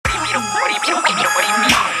What do you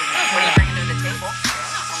mean? What are you bringing to the table?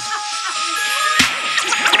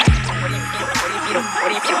 What do you mean? What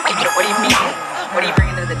do you mean? What do you mean? What are you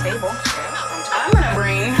bringing to the table? I'm gonna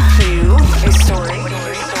bring you a story. What do you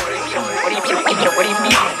mean? What do you mean? What do you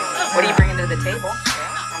mean? What are you bringing to the table?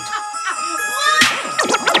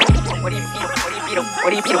 What do you mean? What do you mean? What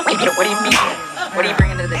do you mean? What do you mean? What are you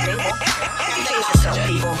bringing to the table? Face yourself,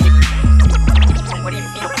 people. What do you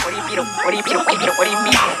mean? What do you mean? What do you mean? What do you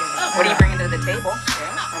mean? What are you bringing to the table?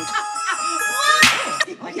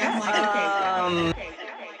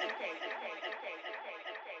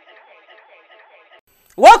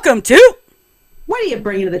 Welcome to What are you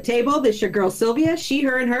bringing to the table? This is your girl Sylvia, she,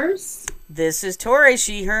 her, and hers. This is Tori,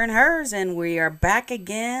 she, her, and hers, and we are back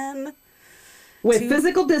again With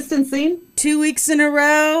physical distancing. 2 weeks in a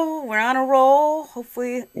row. We're on a roll.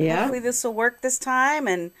 Hopefully this will work this time.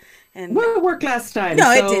 And Well, it worked last time.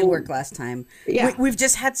 no, it did work last time. Yeah. We've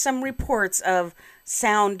just had some reports of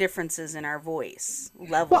sound differences in our voice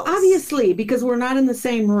levels. Well, obviously, because we're not in the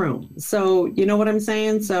same room. So, you know what I'm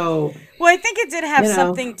saying? So, Well, I think it did have You know.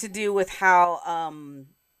 something to do with how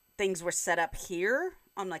things were set up here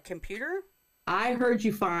on my computer. I heard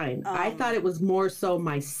you fine. I thought it was more so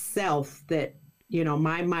myself that,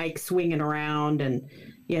 my mic swinging around and,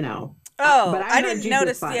 Oh, but I heard didn't you did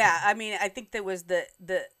notice. fine. Yeah, I mean, I think there was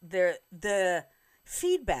the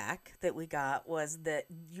feedback that we got was that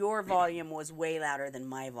your volume was way louder than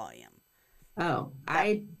my volume. Oh,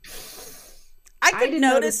 I could didn't notice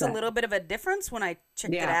notice a that. little bit of a difference when I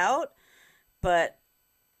checked it Yeah. out, but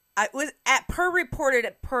I was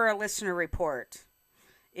per a listener report,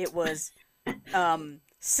 it was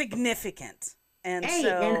significant, and Hey,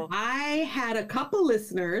 so and I had a couple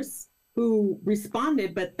listeners who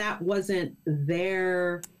responded, but that wasn't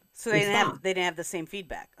their they response. didn't have the same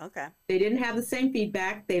feedback. Okay. They didn't have the same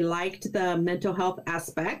feedback. They liked the mental health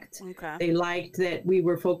aspect. Okay. They liked that we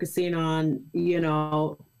were focusing on,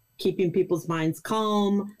 keeping people's minds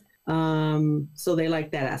calm. So they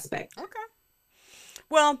liked that aspect. Okay.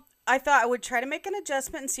 Well, I thought I would try to make an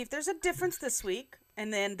adjustment and see if there's a difference this week,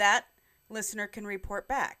 and then that listener can report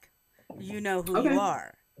back. You know who Okay. you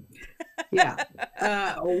are. Yeah.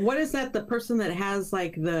 What is that? The person that has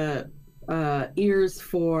like the ears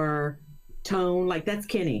for tone, like that's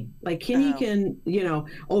Kenny. Like Kenny Oh.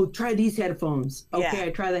 can, try these headphones. Okay, Yeah. I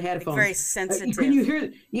try the headphones. Very sensitive. Can you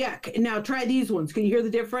hear? Yeah. Now try these ones. Can you hear the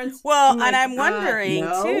difference? Well, like, and I'm wondering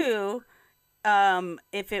no. too,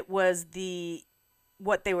 if it was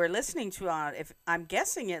what they were listening to on. If I'm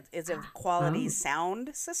guessing it is a quality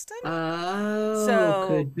sound system. Oh, So-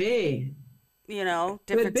 could be.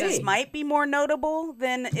 Differences be. might be more notable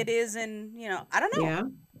than it is in. I don't know. Yeah.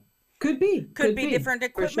 Could be. Could be different for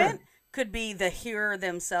equipment. sure. Could be the hearer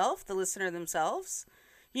themselves, the listener themselves.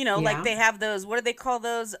 Yeah. Like they have those. What do they call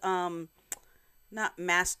those? Not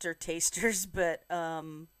master tasters, but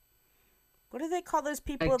what do they call those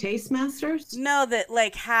people? Like taste masters? No, that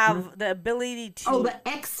like have the ability to. Oh, the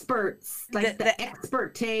experts, like the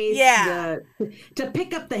expert taste. Yeah. To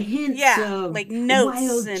pick up the hints yeah, of like notes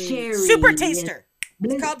wild and cherry super taster.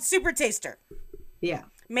 and- It's called super taster. Yeah,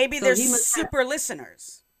 Maybe So there's he must have- super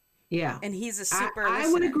listeners, yeah. and he's a super I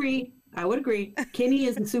listener. would agree. Kenny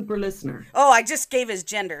is a super listener. Oh, I just gave his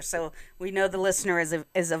gender, so we know the listener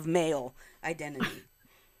is of male identity.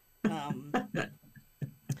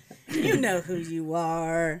 You know who you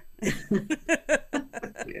are.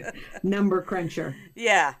 Number cruncher.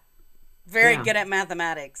 Yeah. Very Yeah. good at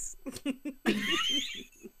mathematics.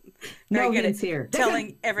 No Very good hints at here.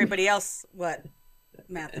 telling everybody else what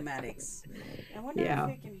mathematics. I wonder Yeah.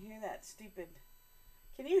 if you can hear that stupid.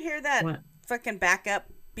 Can you hear that What? fucking backup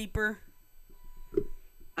beeper?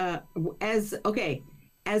 As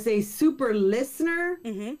a super listener,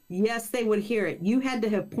 Mm-hmm. yes, they would hear it. You had to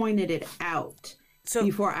have pointed it out So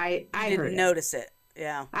before I heard didn't it. notice it.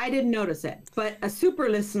 Yeah. I didn't notice it, but a super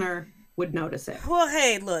listener would notice it. Well,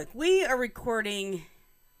 hey, look, we are podcasting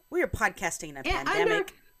in a And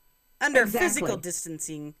pandemic under Exactly. physical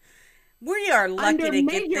distancing. We are lucky Under to get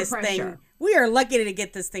major this pressure. thing. We are lucky to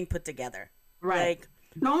get this thing put together. Right. Like,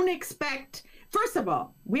 Don't expect. First of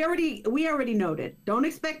all, we already noted. Don't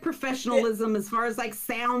expect professionalism as far as like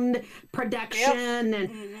sound production,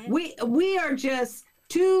 and we are just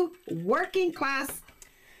two working class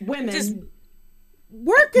women. Just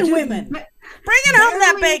working Just women. ba- Bringing home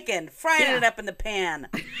that barely- bacon, frying Yeah. it up in the pan.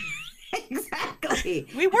 Exactly.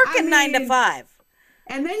 We work I in 9 to mean, 5.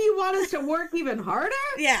 And then you want us to work even harder?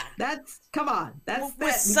 Yeah. Come on. That's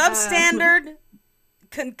With that, substandard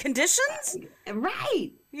conditions?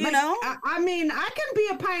 right. You know? I mean, I can be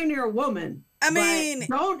a pioneer woman. I but mean,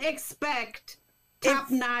 don't expect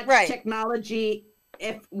top-notch right. technology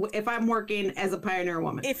if I'm working as a pioneer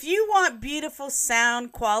woman. If you want beautiful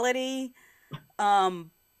sound quality,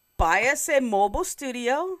 buy us a mobile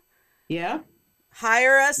studio, Yeah.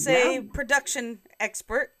 hire us a Yeah. production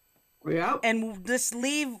expert, Yeah. and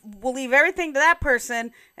we'll leave everything to that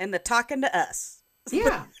person and the talking to us.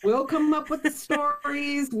 Yeah. We'll come up with the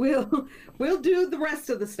stories. We'll do the rest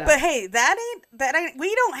of the stuff. But hey, that ain't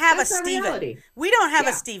we don't have That's a our Steven. reality. We don't have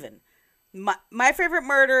Yeah. a Steven. My favorite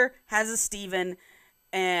murder has a Steven,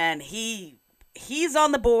 and he's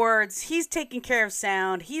on the boards, he's taking care of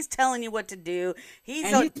sound, he's telling you what to do. He's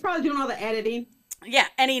probably doing all the editing. yeah,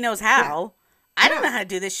 and he knows how. I don't Yeah. know how to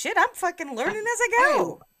do this shit. I'm fucking learning as I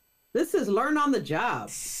go. This is learn on the job.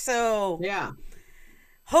 So Yeah.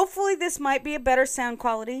 hopefully this might be a better sound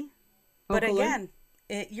quality. But Hopefully. again,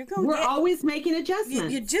 you're gonna We're get always making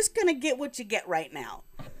adjustments. you're just gonna get what you get right now.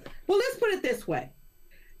 Well, let's put it this way.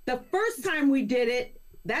 The first time we did it,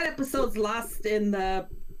 that episode's lost in the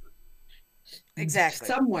Exactly.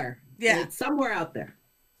 somewhere. Yeah. It's somewhere out there.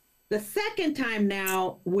 The second time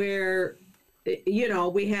now where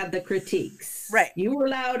we had the critiques. Right. You were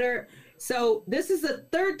louder. So this is the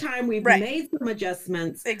third time we've Right. made some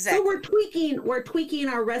adjustments. Exactly. So we're tweaking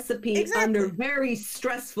our recipe Exactly. under very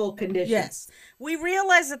stressful conditions. Yes. We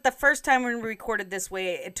realized that the first time we recorded this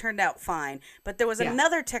way, it turned out fine. But there was Yeah.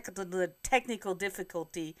 another technical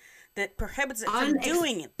difficulty that prohibits it from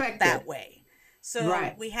doing it Unexpected. that way. So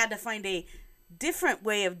Right. we had to find a different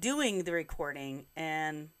way of doing the recording.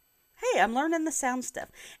 And hey, I'm learning the sound stuff.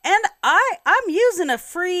 And I'm using a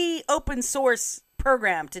free open source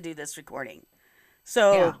program to do this recording.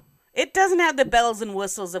 So Yeah. it doesn't have the bells and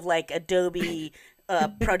whistles of like Adobe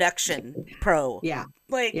Production Pro. Yeah.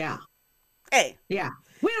 Like, Yeah. hey, Yeah.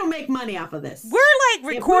 We don't make money off of this. we're like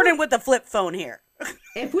recording with a flip phone here.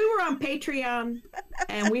 If we were on Patreon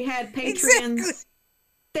and we had Patreons, Exactly.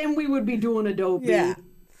 then we would be doing Adobe. Yeah.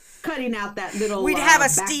 Cutting out that little. We'd have a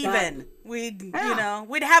backup. Steven. We'd, Yeah.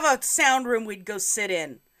 we'd have a sound room we'd go sit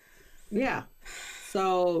in. Yeah.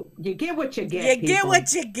 So you get what you get. You get people.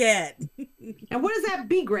 what you get. And what does that?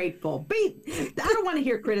 Be grateful. I don't want to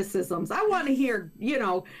hear criticisms. I want to hear,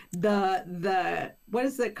 the what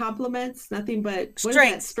is it? Compliments? Nothing but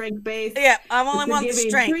Strength. Strength based. Yeah, I only want giving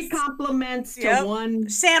strength. 3 compliments to Yep. one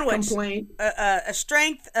Sandwich. complaint. A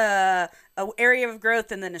strength, a area of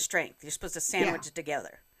growth, and then a strength. You're supposed to sandwich it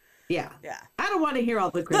together. Yeah. Yeah. I don't want to hear all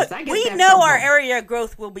the Look, criticism. I get we that know from our them. area of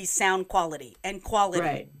growth will be sound quality and quality.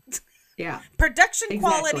 Right. Yeah. Production Exactly.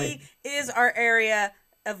 quality is our area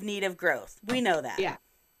of need of growth. We know that. Yeah.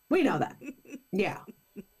 We know that. Yeah.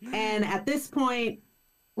 And at this point,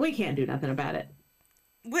 we can't do nothing about it.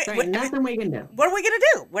 There ain't nothing we can do. What are we going to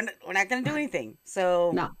do? We're not going to do anything.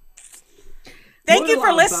 So No. thank Move you for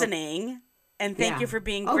along, folks. listening. And thank Yeah. you for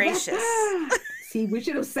being Oh, gracious. See, we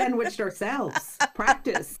should have sandwiched ourselves.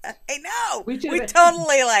 Practice. I know. We We, should've-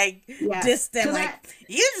 totally Yeah. dissed them. To Like, that-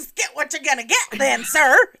 you just get what you're going to get then,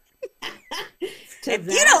 sir. To If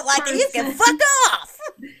you that don't like it, you can person- fuck off.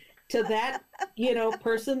 To that,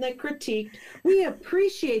 person that critiqued, we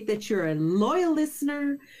appreciate that you're a loyal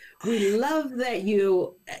listener. We love that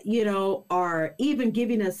you are even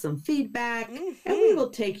giving us some feedback, and we will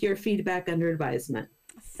take your feedback under advisement.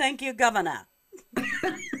 Thank you, Governor.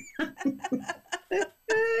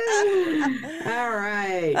 All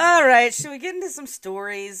right. All right. Should we get into some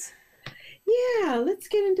stories? Yeah, let's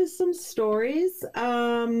get into some stories.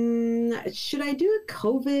 Should I do a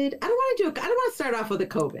COVID? I don't want to start off with a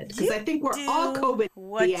COVID because I think we're all COVID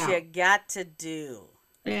What out. you got to do.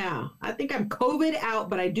 Yeah, I think I'm COVID out,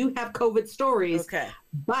 but I do have COVID stories. Okay.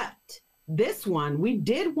 But this one, we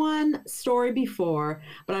did one story before,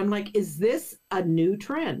 but I'm like, is this a new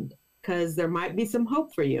trend? Because there might be some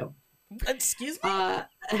hope for you. Excuse me?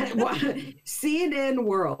 CNN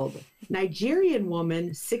World. Nigerian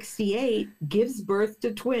woman, 68, gives birth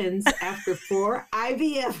to twins after 4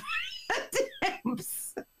 IVF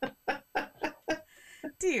attempts.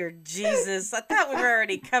 Dear Jesus. I thought we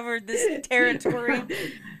already covered this territory.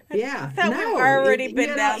 Yeah. thought we've already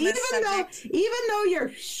been down this even subject. Even though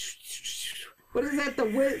you're, what is that, the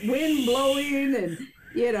wind blowing and,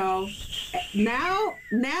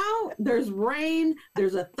 now there's rain,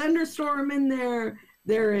 there's a thunderstorm in there,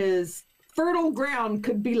 there is fertile ground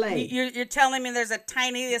could be laid. You're telling me there's a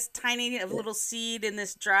tiny of little seed in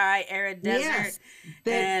this dry, arid desert, Yes,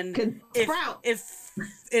 that and can sprout.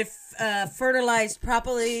 if fertilized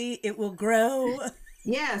properly, it will grow.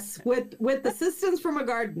 Yes, with assistance from a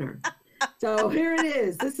gardener. So here it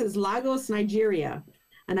is. This is Lagos, Nigeria.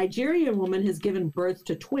 A Nigerian woman has given birth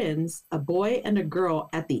to twins, a boy and a girl,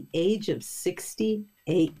 at the age of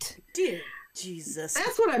 68. Dear Jesus.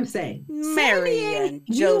 That's what I'm saying. Mary 78, and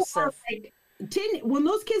Joseph. You are like when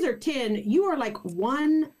those kids are 10, you are like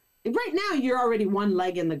one. Right now, you're already one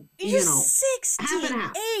leg in the, You're half and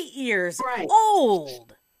half. 68 years Right.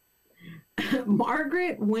 old.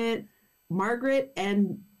 Margaret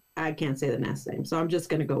and I can't say the last name, so I'm just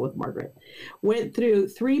going to go with Margaret. Went through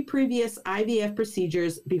 3 previous IVF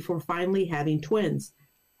procedures before finally having twins.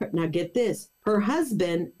 Now get this. Her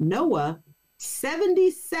husband, Noah,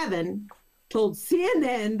 77, told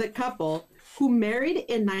CNN the couple, who married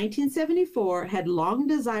in 1974, had long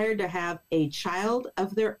desired to have a child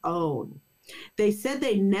of their own. They said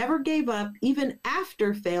they never gave up even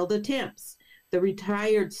after failed attempts. The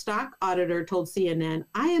retired stock auditor told CNN,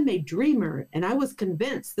 "I am a dreamer, and I was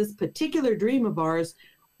convinced this particular dream of ours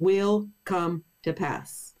will come to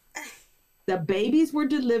pass." The babies were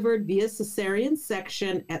delivered via cesarean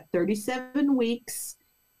section at 37 weeks,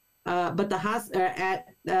 but at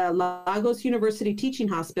Lagos University Teaching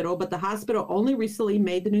Hospital, but the hospital only recently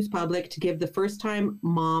made the news public to give the first-time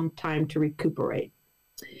mom time to recuperate.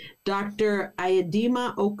 Dr.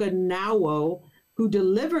 Ayadima Okanawo, who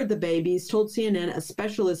delivered the babies, told CNN a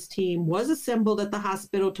specialist team was assembled at the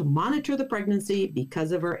hospital to monitor the pregnancy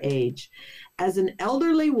because of her age. As an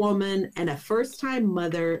elderly woman and a first-time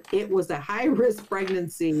mother, it was a high-risk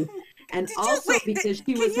pregnancy. And because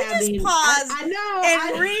she was having... Just pause I know.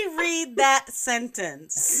 and reread that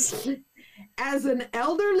sentence. As an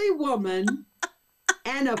elderly woman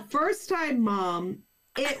and a first-time mom,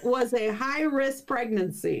 it was a high-risk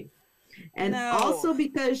pregnancy. And also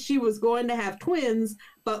because she was going to have twins,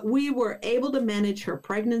 but we were able to manage her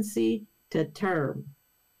pregnancy to term.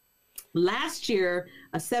 Last year,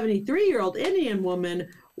 a 73-year-old Indian woman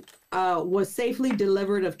was safely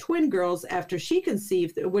delivered of twin girls after she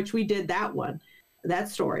conceived, which we did that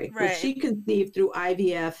story, right. which she conceived through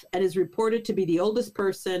IVF and is reported to be the oldest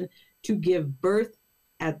person to give birth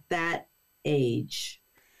at that age.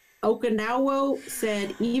 Okinawa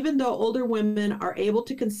said, even though older women are able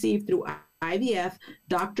to conceive through IVF,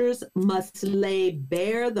 doctors must lay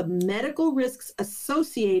bare the medical risks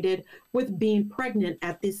associated with being pregnant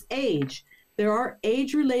at this age. There are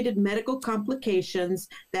age-related medical complications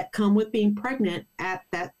that come with being pregnant at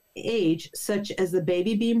that age, such as the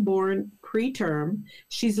baby being born preterm.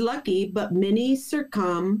 She's lucky, but many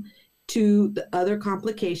succumb to the other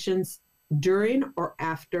complications during or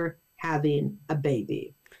after having a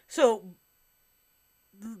baby. So,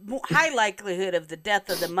 high likelihood of the death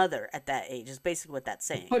of the mother at that age is basically what that's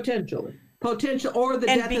saying. Potential, or the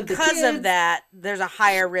and death of the kids. And because of that, there's a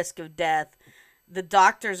higher risk of death. The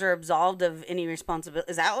doctors are absolved of any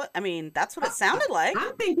responsibility. Is that what? I mean, that's what it sounded like.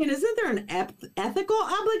 I'm thinking, isn't there an ethical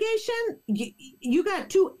obligation? You got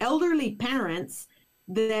 2 elderly parents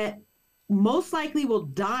that most likely will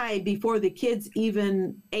die before the kid's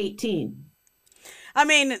even 18. I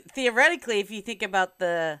mean, theoretically, if you think about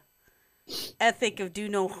the ethic of do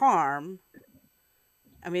no harm,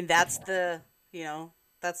 I mean, that's the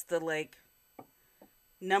like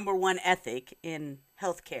number one ethic in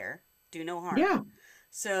healthcare, do no harm. Yeah.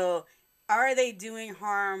 So are they doing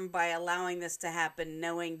harm by allowing this to happen,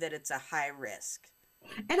 knowing that it's a high risk?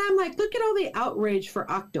 And I'm like, look at all the outrage for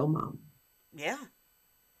Octomom. Yeah.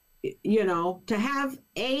 To have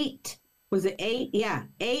 8... Was it 8? Yeah,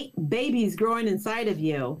 8 babies growing inside of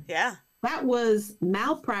you. Yeah. That was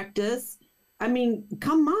malpractice. I mean,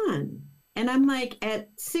 come on. And I'm like, at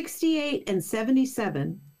 68 and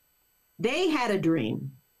 77, they had a dream.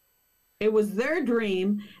 It was their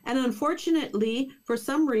dream. And unfortunately, for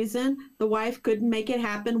some reason, the wife couldn't make it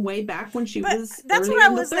happen way back when she was that's early what I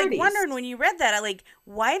in the was 30s. like wondering when you read that. I like,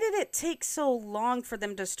 why did it take so long for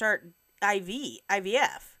them to start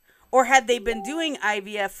IVF? Or had they been doing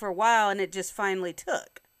IVF for a while and it just finally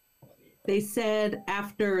took? They said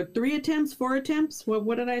after 3 attempts, 4 attempts.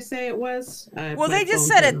 What did I say it was? Well, they just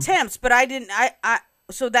said attempts, but I didn't.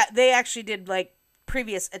 So that they actually did like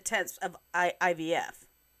previous attempts of IVF.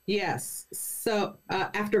 Yes. So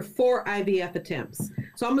after 4 IVF attempts.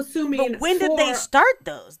 So I'm assuming. But when did they start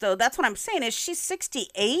those, though? That's what I'm saying. Is she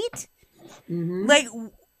 68? Mm-hmm. Like,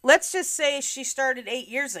 let's just say she started 8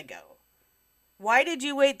 years ago. Why did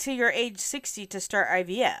you wait till your age 60 to start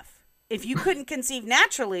IVF? If you couldn't conceive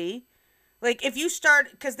naturally, like if you start,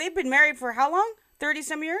 because they've been married for how long? 30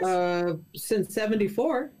 some years? Since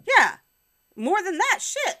 74. Yeah. More than that.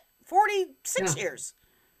 Shit. 46 years.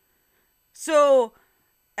 So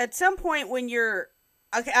at some point when you're,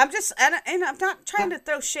 okay, I'm not trying to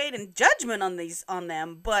throw shade and judgment on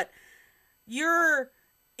them, but you're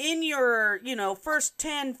in your, first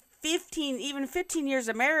 10, 15, even 15 years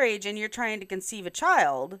of marriage and you're trying to conceive a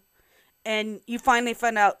child and you finally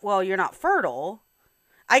find out, well, you're not fertile.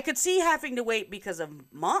 I could see having to wait because of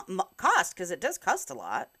cost, because it does cost a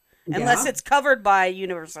lot. Unless Yeah. it's covered by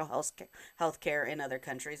universal health care in other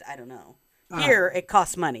countries. I don't know. Here, it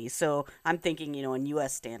costs money. So I'm thinking, in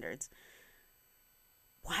U.S. standards.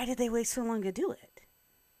 Why did they wait so long to do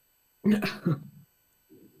it?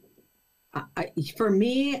 For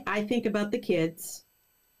me, I think about the kids,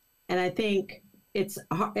 and I think it's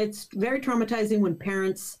very traumatizing when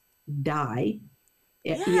parents die.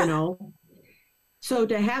 Yeah. So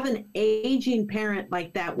to have an aging parent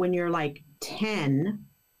like that when you're like 10,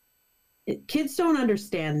 kids don't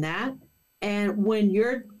understand that. And when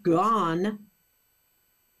you're gone,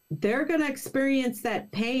 they're going to experience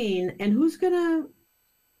that pain. And who's going to,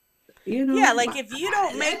 Yeah, like if you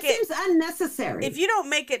don't make it, seems unnecessary. if you don't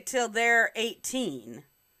make it till they're 18,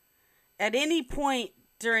 at any point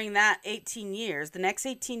during that 18 years, the next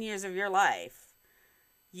 18 years of your life,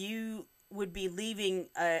 you would be leaving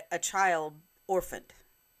a child orphaned.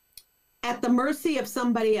 At the mercy of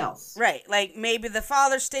somebody else. Right. Like maybe the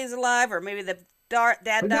father stays alive, or maybe the dad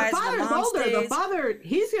dies, The father's the mom older. stays. The father,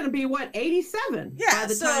 he's going to be, 87? Yeah, By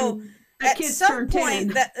the so time the at kids some turn 10.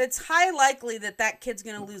 point, that it's high likely that kid's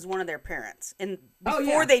going to lose one of their parents before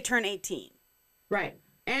yeah. they turn 18. Right.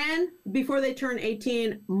 And before they turn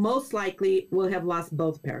 18, most likely will have lost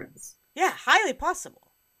both parents. Yeah, highly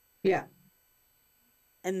possible. Yeah.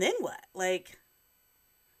 And then what? Like,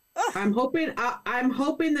 I'm hoping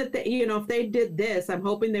that if they did this, I'm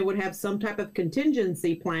hoping they would have some type of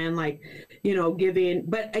contingency plan, like, giving.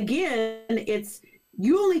 But again, it's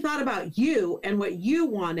you only thought about you and what you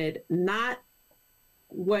wanted, not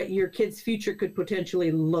what your kid's future could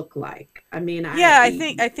potentially look like. I mean, I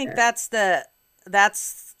think that's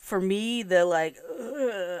for me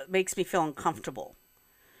makes me feel uncomfortable.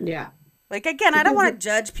 Yeah. Like again, I don't want to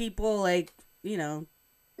judge people, like, And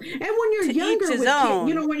when you're younger with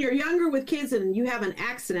kids, when you're younger with kids and you have an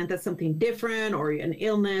accident, that's something different, or an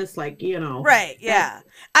illness, like, Right, yeah.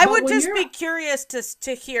 I would when just you're- be curious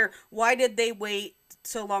to hear, why did they wait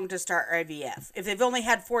so long to start IVF if they've only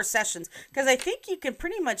had 4 sessions? Because I think you can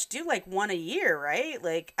pretty much do like one a year, right?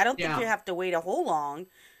 Like, I don't think you have to wait a whole long.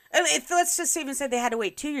 I mean, let's just even say they had to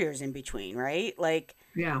wait 2 years in between, right? Like,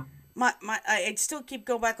 yeah. I still keep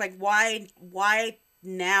going back, like, why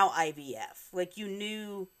now IVF? Like, you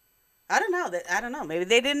knew, I don't know. Maybe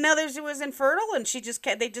they didn't know she was infertile, and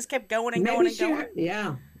they just kept going and going and going.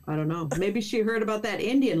 Yeah, I don't know. Maybe she heard about that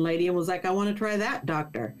Indian lady and was like, I want to try that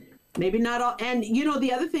doctor. Maybe not all. And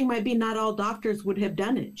the other thing might be, not all doctors would have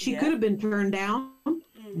done it. She could have been turned down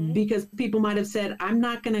because people might have said, I'm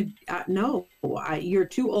not going to, no, you're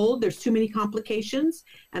too old. There's too many complications,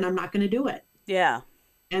 and I'm not going to do it. Yeah.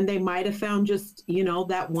 And they might have found just,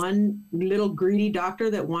 that one little greedy doctor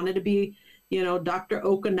that wanted to be, Dr.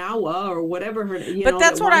 Okinawa or whatever her, but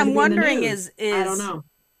that's what I'm wondering is I don't know.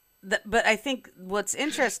 But I think what's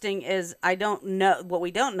interesting is what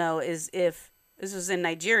we don't know is if this was in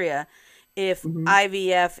Nigeria, if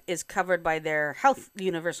IVF is covered by their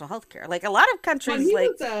universal health care. Like a lot of countries,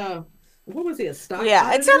 what was he, a stock?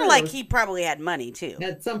 Yeah, it sounded like he probably had money too.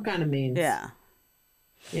 Had some kind of means. Yeah.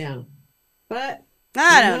 Yeah. But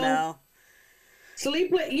I don't know.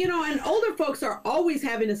 Sleep, and older folks are always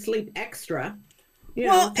having to sleep extra.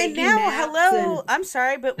 And now, I'm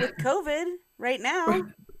sorry, but with COVID right now.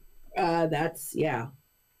 That's, yeah.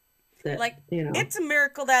 It's a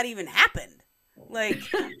miracle that even happened. Like,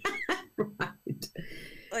 right.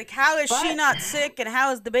 Like, how is she not sick, and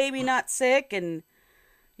how is the baby not sick, and,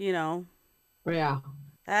 Yeah.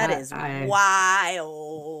 That is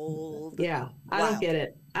wild. Yeah, I don't get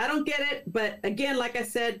it. But again, like I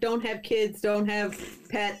said, don't have kids, don't have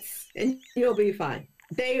pets, and you'll be fine.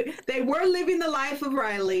 They were living the life of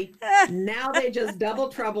Riley. Now they just double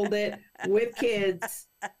troubled it with kids.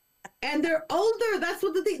 And they're older. That's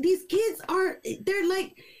what these kids are. They're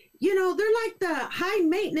like, they're like the high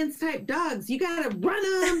maintenance type dogs. You got to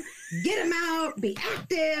run them, get them out, be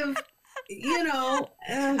active.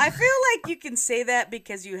 I feel like you can say that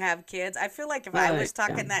because you have kids. I feel like if I was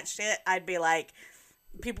talking that shit, I'd be like,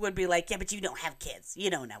 people would be like, yeah, but you don't have kids. You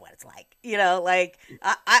don't know what it's like. Like,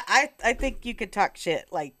 I think you could talk shit.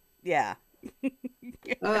 Like, yeah.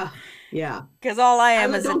 Yeah. Because all I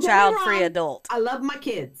am is a child-free adult. I love my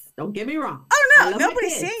kids. Don't get me wrong. Oh, no.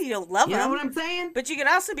 Nobody's saying you don't love them. You know what I'm saying? But you can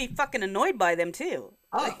also be fucking annoyed by them, too.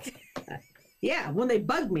 Oh, yeah. When they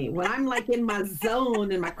bug me, when I'm like in my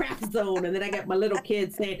zone, in my craft zone, and then I got my little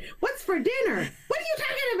kids saying, what's for dinner? What are you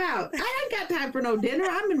talking about? I ain't got time for no dinner.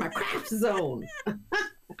 I'm in my craft zone.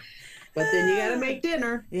 But then you got to make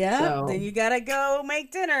dinner. Yeah. So. Then you got to go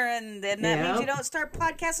make dinner. And then that means you don't start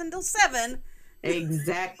podcasting until 7.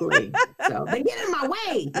 Exactly. So they get in my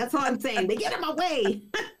way. That's all I'm saying. They get in my way.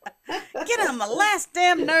 Get on my last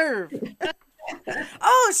damn nerve.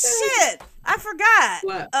 Oh shit! I forgot.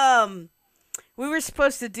 What? We were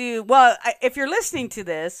supposed to do well. If you're listening to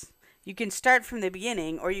this, you can start from the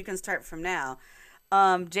beginning, or you can start from now.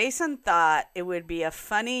 Jason thought it would be a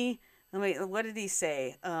funny. What did he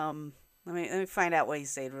say? Let me find out what he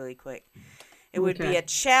said really quick. It would be a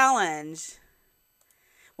challenge.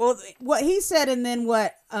 Well, what he said, and then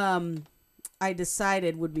what I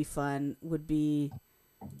decided would be fun would be.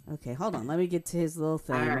 Okay, hold on. Let me get to his little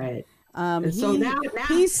thing. All right. So now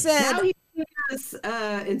he said. Now he gives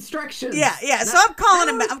us instructions. Yeah. So I'm calling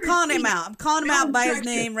him out. I'm calling him out by his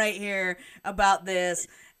name right here about this.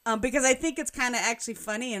 Because I think it's kind of actually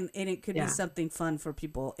funny, and it could be something fun for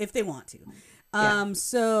people if they want to.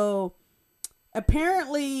 So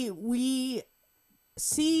apparently we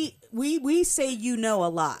say you know a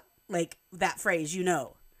lot, like that phrase, you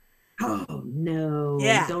know. Oh no!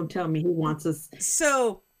 Yeah. Don't tell me he wants us.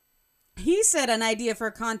 So he said an idea for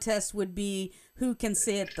a contest would be who can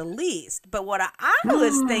say it the least. But what I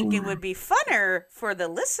was thinking would be funner for the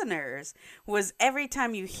listeners was every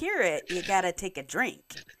time you hear it, you gotta take a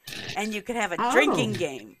drink, and you could have a drinking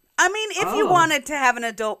game. I mean, if you wanted to have an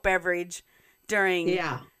adult beverage during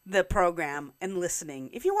the program and listening,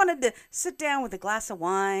 if you wanted to sit down with a glass of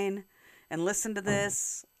wine and listen to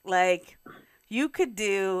this, like. You could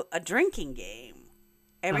do a drinking game.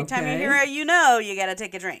 Every time you hear it, you got to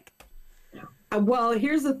take a drink. Well,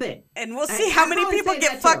 here's the thing. And we'll see how many people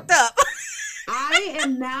get fucked up. I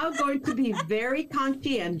am now going to be very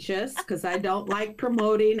conscientious because I don't like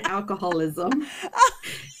promoting alcoholism.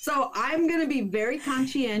 So I'm going to be very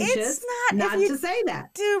conscientious it's not to say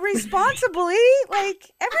that. Do responsibly. Like,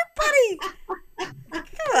 everybody.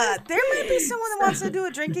 God, there might be someone that wants to do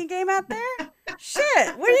a drinking game out there. Shit,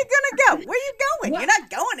 where are you going to go? Where are you going? You're not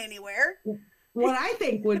going anywhere. What I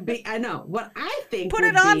think would be, Put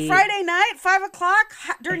it on Friday night,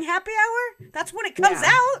 5:00 during happy hour. That's when it comes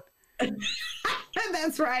out.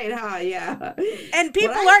 That's right, huh? Yeah. And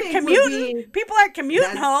people aren't commuting. People aren't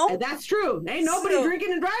commuting home. That's true. Ain't nobody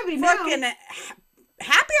drinking and driving fucking now.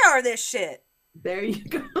 Happy hour this shit. There you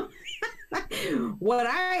go. What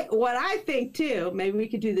I think too, maybe we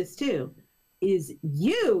could do this too, is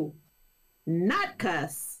you not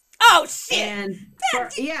cuss. Oh shit! And it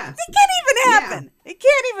can't even happen. Yeah. It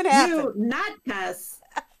can't even happen. You not cuss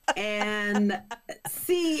and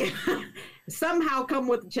see somehow come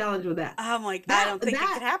with a challenge with that. Oh my god! I don't think it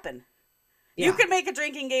could happen. Yeah. You could make a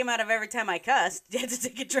drinking game out of every time I cussed. You had to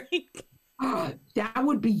take a drink. Oh, that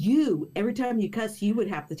would be you. Every time you cuss, you would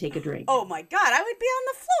have to take a drink. Oh my god! I would be on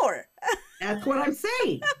the floor. That's what I'm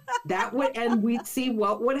saying. That would, and we'd see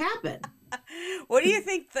what would happen. What do you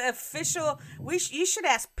think the official? You should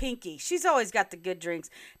ask Pinky. She's always got the good drinks.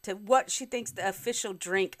 To what she thinks the official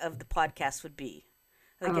drink of the podcast would be.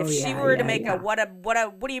 Like if she were to make a what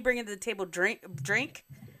do you bring to the table drink?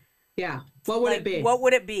 Yeah. What would it be? What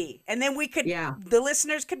would it be? And then we could. Yeah. The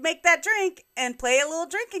listeners could make that drink and play a little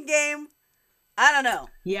drinking game. I don't know.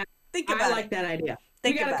 Yeah. Think about it. I like that idea.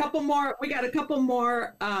 We got a couple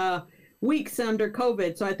more weeks under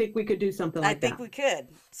COVID, so I think we could do something like that. I think we could.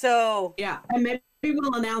 So yeah, and maybe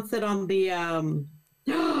we'll announce it on the.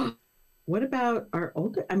 What about our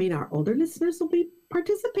older? I mean, our older listeners will be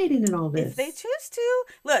participating in all this if they choose to.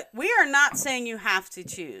 Look, we are not saying you have to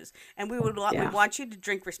choose, and we want you to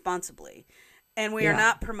drink responsibly, and we are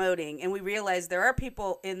not promoting. And we realize there are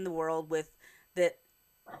people in the world that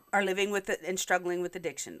are living with it and struggling with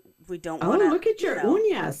addiction. We don't want to. Oh, look at your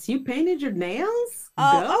uñas! You painted your nails.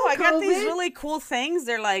 I got these really cool things.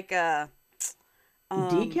 They're like decals. What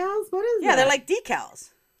is that? Yeah, they're like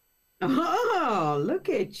decals. Oh, look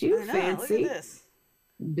at you, fancy! Look at this.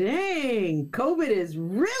 Dang, COVID is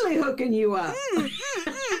really hooking you up.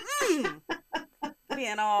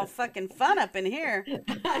 Being all fucking fun up in here.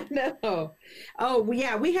 I know. Oh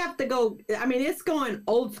yeah, we have to go. I mean, it's going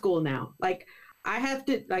old school now. Like. I have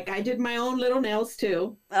to, I did my own little nails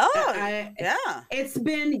too. Oh, yeah. It's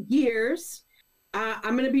been years.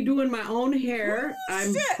 I'm going to be doing my own hair.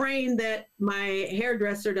 I'm praying that my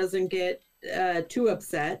hairdresser doesn't get too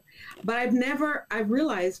upset. But I've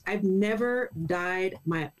realized I've never dyed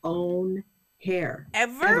my own hair.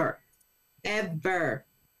 Ever? Ever.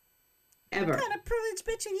 What kind of privileged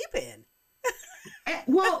bitch have you been?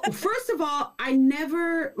 Well, first of all, I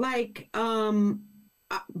never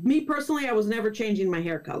me personally, I was never changing my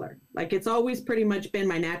hair color. Like it's always pretty much been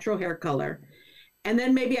my natural hair color. And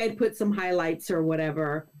then maybe I'd put some highlights or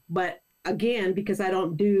whatever. But again, because I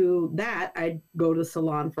don't do that, I'd go to the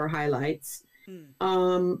salon for highlights.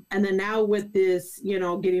 And then now with this,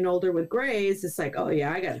 getting older with grays, it's like, oh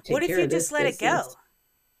yeah, I got to take care of this. What if you just let it go?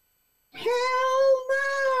 Hell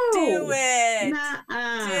no. Do it.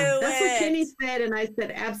 Nuh-uh. Do That's what Kenny it. said, and I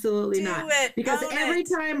said absolutely Do not. it. Because Own every it.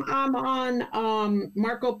 time I'm on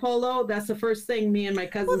Marco Polo, that's the first thing me and my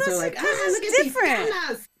cousins are that's like, because it's look at different. these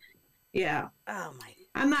canas. Yeah. Oh my.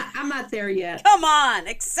 I'm not there yet. Come on,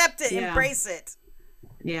 accept it, Yeah. embrace it.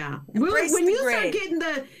 Yeah. Embrace when the you gray.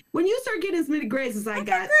 when you start getting as many grays as I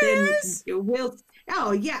got, gray then hairs. we'll.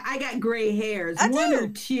 Oh yeah, I got gray hairs. I One do. or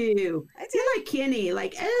two. I do. You're like Kenny,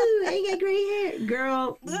 like, oh, I got gray hair,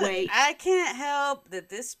 girl. Look, wait. I can't help that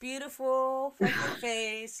this beautiful freckle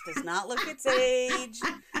face does not look its age.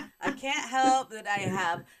 I can't help that I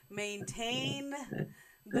have maintained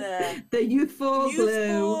the The youthful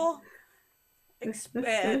glow.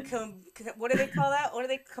 what do they call that? What are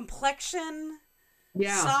they? Complexion,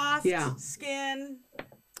 Yeah. soft Yeah. skin.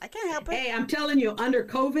 I can't help it. Hey, I'm telling you, under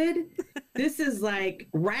COVID, this is like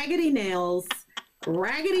raggedy nails,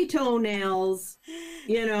 raggedy toenails.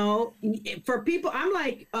 You know, for people, I'm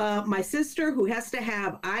like my sister who has to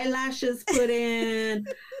have eyelashes put in.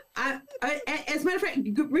 As a matter of fact,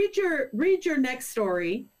 read your next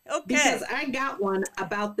story. Okay. Because I got one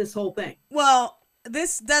about this whole thing. Well,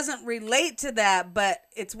 this doesn't relate to that, but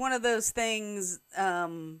it's one of those things.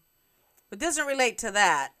 It doesn't relate to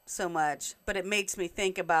that so much, but it makes me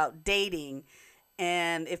think about dating,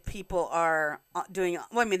 and if people are doing.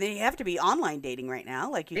 Well, I mean, they have to be online dating right now.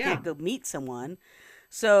 Like, you can't go meet someone.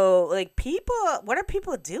 So, like, people, what are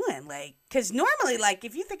people doing? Like, because normally, like,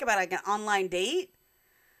 if you think about like an online date,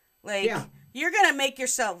 like, you're gonna make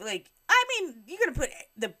yourself like. I mean, you're gonna put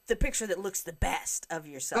the picture that looks the best of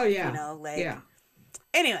yourself. Oh yeah. You know, like. Yeah.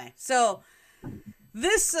 Anyway, so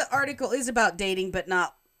this article is about dating, but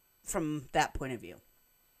not from that point of view.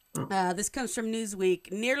 This comes from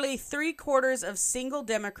Newsweek. Nearly 3/4 of single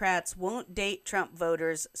Democrats won't date Trump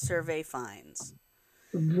voters, survey finds.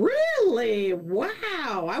 Really?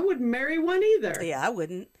 Wow. I wouldn't marry one either. Yeah, I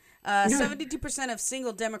wouldn't. 72% of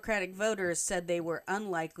single Democratic voters said they were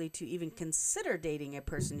unlikely to even consider dating a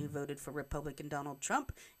person who voted for Republican Donald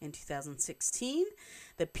Trump in 2016.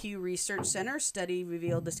 The Pew Research Center study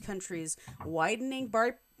revealed this country's widening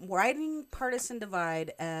partisan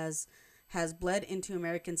divide has bled into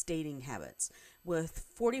Americans' dating habits, with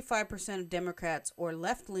 45% of Democrats or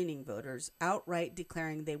left-leaning voters outright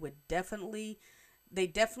declaring they definitely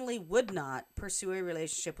would not pursue a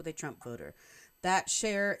relationship with a Trump voter. That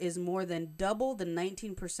share is more than double the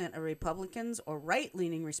 19% of Republicans or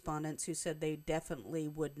right-leaning respondents who said they definitely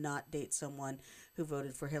would not date someone who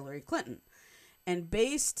voted for Hillary Clinton. And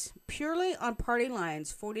based purely on party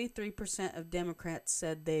lines, 43% of Democrats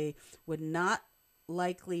said they would not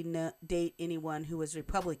likely date anyone who was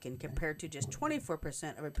Republican, compared to just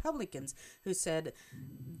 24% of Republicans who said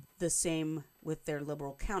the same with their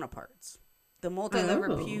liberal counterparts. The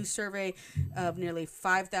multi-level Pew survey of nearly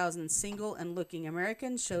 5,000 single and looking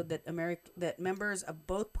Americans showed that members of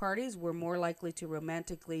both parties were more likely to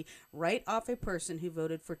romantically write off a person who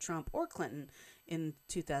voted for Trump or Clinton in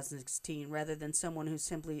 2016 rather than someone who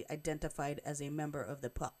simply identified as a member of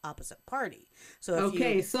the opposite party. So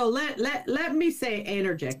so let me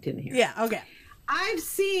interject in here. Yeah, okay. I've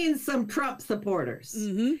seen some Trump supporters.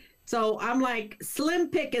 Mm-hmm. So I'm like slim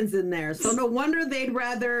pickings in there. So no wonder they'd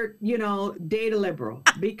rather, date a liberal,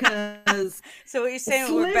 because so what you're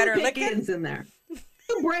saying, we're better looking in there.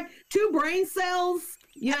 Two brain cells,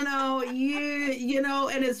 and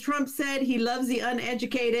as Trump said, he loves the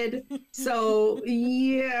uneducated. So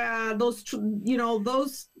yeah, those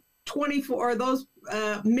 24, those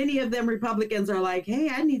many of them Republicans are like, hey,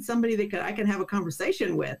 I need somebody that I can have a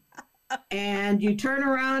conversation with. And you turn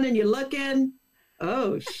around and you're looking.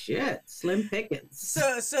 Oh shit, slim pickings.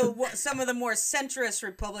 So some of the more centrist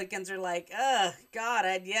Republicans are like, oh God,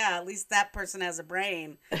 at least that person has a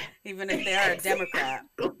brain, even if they are a Democrat.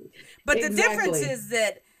 But the difference is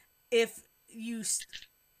that if you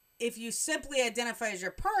simply identify as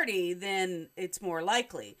your party, then it's more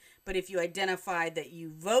likely. But if you identify that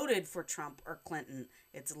you voted for Trump or Clinton,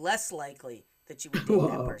 it's less likely that you would date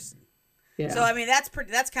that person. Yeah. So I mean, that's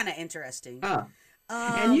kind of interesting.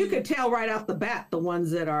 And you could tell right off the bat the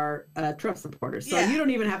ones that are Trump supporters. So you don't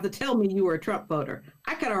even have to tell me you were a Trump voter.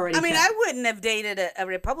 I could already tell. I wouldn't have dated a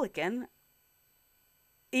Republican.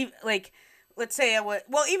 Like, let's say I would.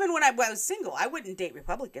 Well, even when I was single, I wouldn't date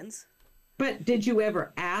Republicans. But did you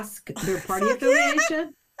ever ask their party affiliation? Yeah.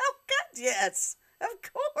 Oh, God, yes. Of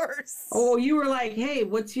course. Oh, you were like, hey,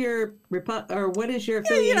 what's your what is your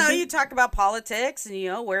affiliation? Yeah, you talk about politics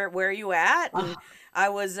and, where are you at? And I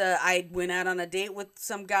went out on a date with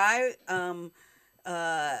some guy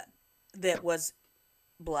that was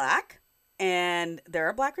black, and there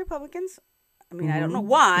are black Republicans. I mean, I don't know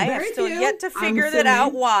why. Very I've still few, yet to I'm figure that out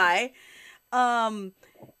assuming. why.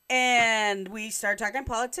 And we started talking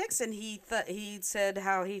politics, and he said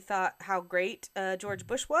how he thought how great George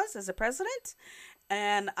Bush was as a president,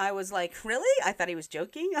 and I was like, really? I thought he was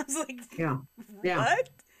joking. I was like, Yeah. Yeah. what?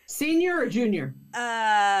 Senior or junior?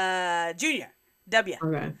 Junior W.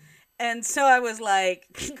 Okay. And so I was like,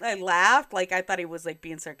 I laughed, like I thought he was like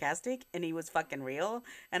being sarcastic, and he was fucking real,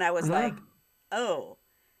 and I was like, oh,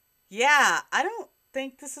 yeah, I don't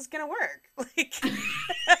think this is gonna work. Like,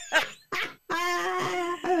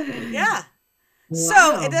 yeah. So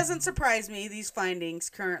Wow. it doesn't surprise me, these findings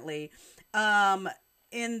currently.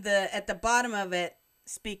 At the bottom of it,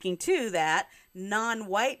 speaking to that,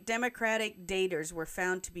 non-white Democratic daters were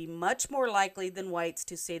found to be much more likely than whites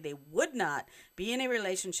to say they would not be in a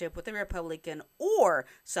relationship with a Republican or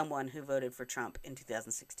someone who voted for Trump in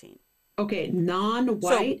 2016. Okay,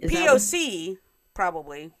 non-white. So is that what- POC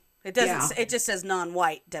probably. It doesn't. It just says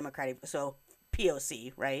non-white Democratic. So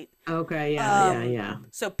POC, right? Okay, yeah, Um, yeah.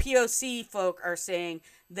 So POC folk are saying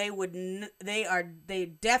they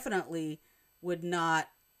definitely would not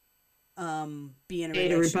be in a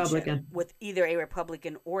Date a relationship Republican. with either a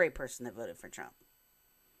Republican or a person that voted for Trump.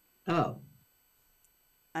 Oh,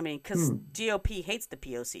 I mean, because GOP hates the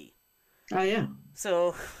POC, oh yeah. so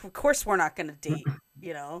of course we're not going to date.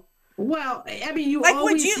 You know, Well, I mean, you like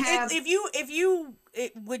always would you have.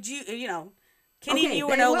 would you Kenny, Okay, you are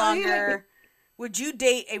then- no well, yeah, longer. Would you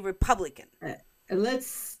date a Republican?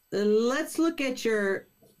 Let's look at your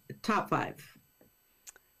top 5.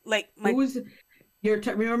 Like my. Who's your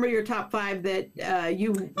remember your top 5 that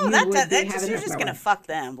you? Oh, you that would be having you're a just power gonna with? fuck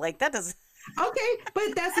them. Like that doesn't. Okay,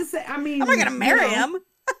 but that's the same. I mean, I'm not gonna marry him.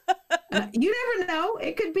 You never know.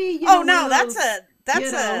 It could be. You Oh know, no, one of that's those- that's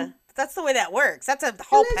you know. that's the way that works. That's a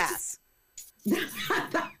hall let's pass.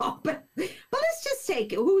 but let's just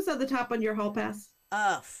take it. Who's at the top on your hall pass?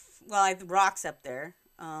 Well, Rock's up there.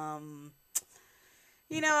 I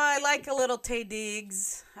like a little Tay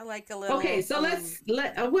Diggs. I like a little. Okay, so well, see, they're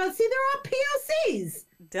all POCs.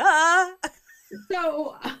 Duh.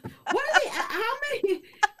 So, what are they? How many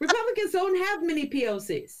Republicans don't have many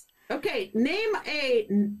POCs? Okay,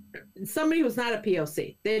 name somebody who's not a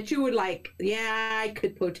POC that you would like. Yeah, I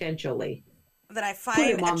could potentially That I put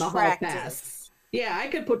find him on the hall attractive. pass. Yeah, I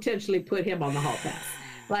could potentially put him on the hall pass.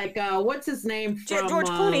 Like, what's his name from George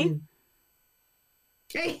Clooney.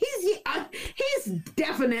 He's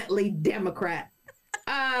definitely Democrat.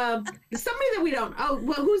 Somebody that we don't. Oh,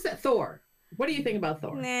 well, who's that? Thor. What do you think about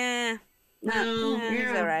Thor? Nah. No, He's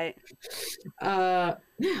yeah. all right.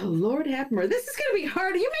 Lord have mercy. This is gonna be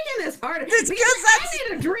hard. You're making this harder. It's Because 'cause I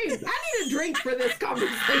need a drink. I need a drink for this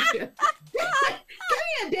conversation. Give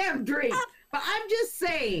me a damn drink. But I'm just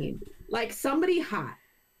saying, like somebody hot,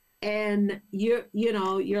 and you're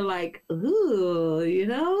like,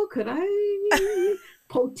 ooh, could I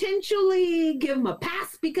potentially give him a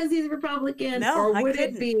pass because he's Republican? No, or I would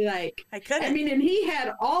couldn't. it be like? I couldn't. I mean, and he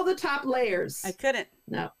had all the top layers. I couldn't.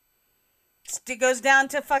 No. It goes down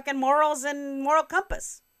to fucking morals and moral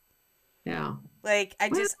compass. Yeah. Like I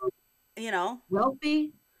just,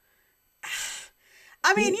 Wealthy.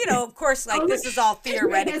 I mean, of course, like this is all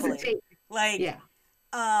theoretically. Hesitate. Like, Yeah.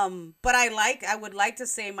 but I would like to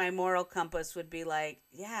say my moral compass would be like,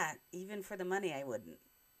 yeah, even for the money, I wouldn't.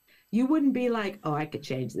 You wouldn't be like, oh, I could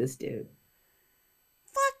change this dude.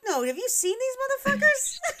 Fuck no. Have you seen these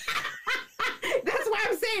motherfuckers? That's why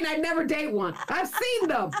I'm saying I'd never date one. I've seen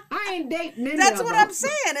them. I ain't dating any That's of what them. I'm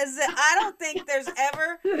saying is that I don't think there's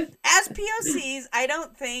ever, as POCs, I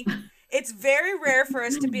don't think it's very rare for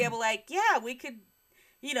us to be able like, yeah, we could,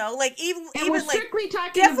 like even And we're like strictly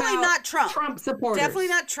talking definitely about not Trump. Trump supporters. Definitely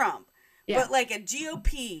not Trump. Yeah. But like a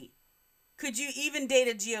GOP, could you even date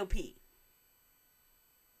a GOP?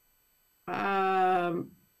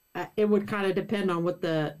 It would kind of depend on what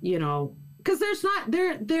the, because there's some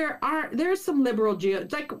liberal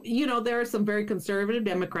like, there are some very conservative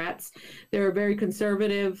Democrats. There are very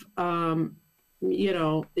conservative, there's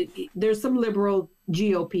some liberal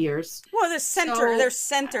GOPers. Well, there's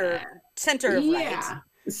center of right.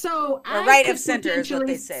 So Or I right could of center is what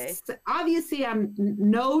they potentially say. Obviously, I'm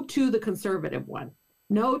no to the conservative one.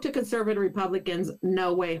 No to conservative Republicans.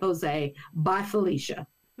 No way, Jose. Bye, Felicia.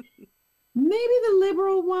 Maybe the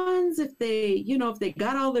liberal ones, if they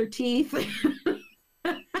got all their teeth. Really?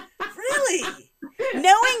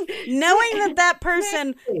 knowing that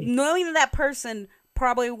person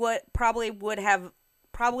probably would have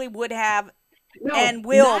No, and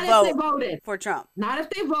will not vote if they voted. for Trump. Not if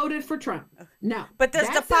they voted for Trump. No. But there's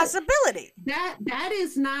the That's possibility. that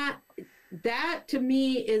is not that to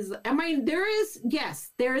me is, I mean, there is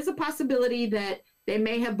a possibility that they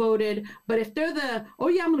may have voted, but if they're oh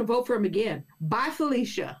yeah, I'm going to vote for him again. Bye,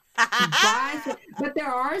 Felicia. Bye. But there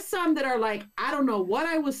are some that are like, I don't know what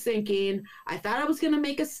I was thinking. I thought I was going to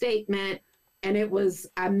make a statement, and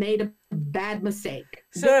I made a bad mistake.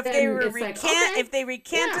 So if they Like, they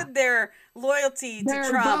recanted their loyalty to Their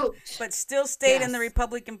Trump, vote. but still stayed in the Yes.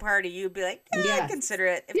 Republican Party, you'd be like, I'd Yes. consider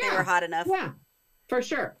it if they were hot enough. Yeah, for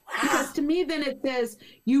sure. Because to me, then it says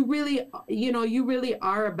you really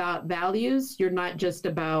are about values. You're not just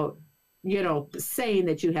about, saying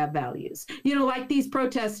that you have values. Like these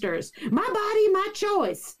protesters, my body, my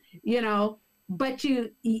choice. But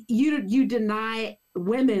you deny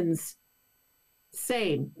women's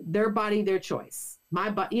saying their body, their choice. My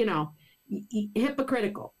body,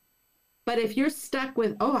 hypocritical. But if you're stuck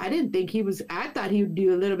with, I thought he would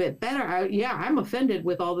do a little bit better. I'm offended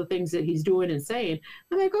with all the things that he's doing and saying.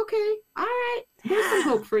 I'm like, okay, all right. There's some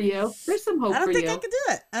hope for you. There's some hope for you. I don't think I could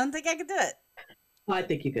do it. I don't think I could do it. Well, I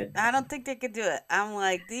think you could. I don't think they could do it. I'm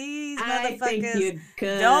like, these I think motherfuckers you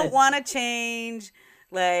could. don't want to change.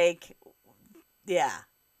 Like, yeah.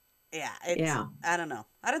 I don't know.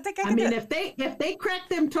 I don't think I could do it. if they crack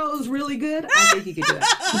them toes really good, I think you could do it.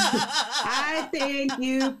 I think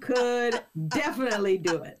you could definitely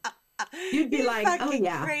do it. You'd be like, oh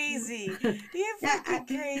yeah, crazy. You're fucking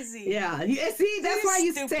crazy. Yeah. See, that's why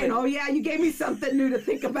you're saying, oh yeah, you gave me something new to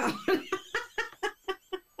think about.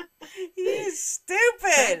 He's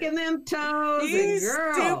stupid. Cracking them toes. He's and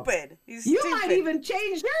girl, stupid. He's you stupid. might even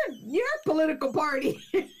change your political party.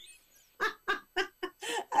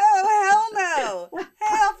 Oh, hell no.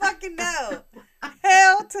 Hell fucking no.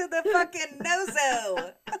 Hell to the fucking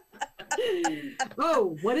nozo.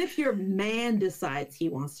 Oh, what if your man decides he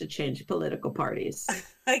wants to change political parties?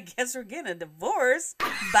 I guess we're getting a divorce.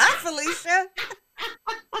 Bye, Felicia.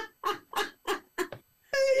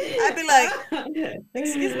 I'd be like,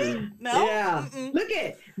 excuse me? No? Yeah. Mm-mm. Look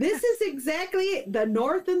this is exactly the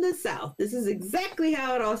North and the South. This is exactly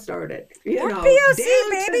how it all started. We're POC,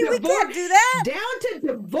 baby. We can't do that. Down to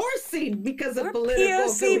divorcing because of We're political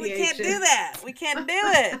POC. We affiliation. can't do that. We can't do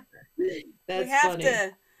it. That's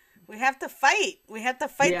funny. We have to fight. We have to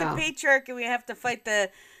fight Yeah. the patriarchy. We have to fight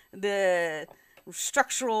the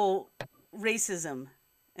structural racism.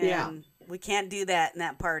 And Yeah. we can't do that in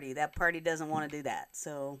that party. That party doesn't want to do that.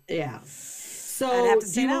 So Yeah. I'd So, have to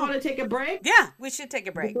do say you no. want to take a break yeah, we should take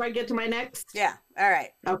a break. before I get to my next? Yeah. All right.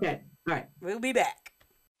 Okay. All right. We'll be back.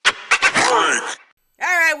 All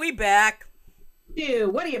right, we back.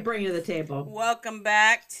 Dude, what are you bringing to the table? Welcome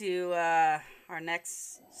back to our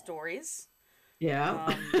next stories.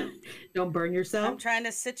 Yeah. Don't burn I'm yourself. trying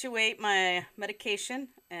to situate my medication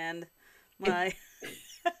and my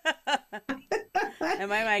and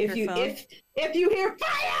my microphone. If you hear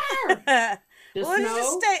fire,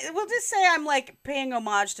 We'll just say I'm like paying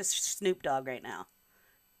homage to Snoop Dogg right now.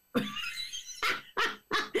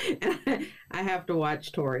 I have to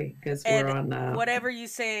watch Tori because And we're on. whatever you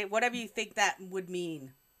say, whatever you think that would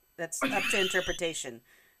mean, that's up to interpretation.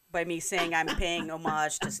 By me saying I'm paying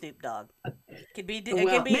homage to Snoop Dogg, it could be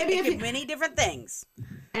many different things.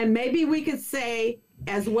 And maybe we could say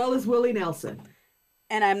as well as Willie Nelson.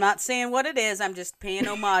 And I'm not saying what it is. I'm just paying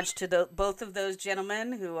homage to both of those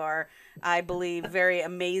gentlemen who are, I believe, very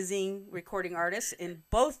amazing recording artists in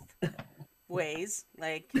both ways,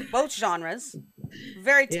 like both genres.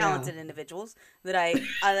 Very talented individuals that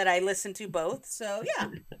I listen to both. So yeah,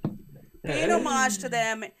 paying homage to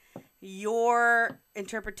them. Your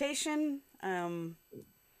interpretation,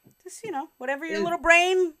 just whatever your little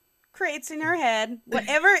brain creates in your head,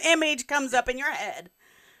 whatever image comes up in your head.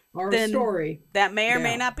 Or a story. That may or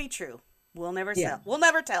may not be true. We'll never tell. We'll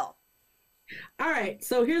never tell. All right.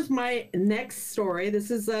 So here's my next story. This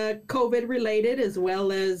is COVID related as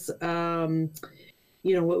well as,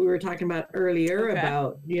 what we were talking about earlier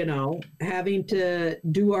about, having to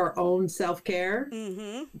do our own self-care,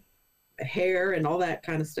 hair and all that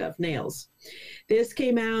kind of stuff, nails. This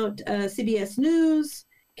came out, CBS News,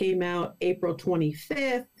 came out April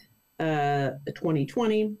 25th,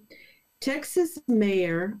 2020. Texas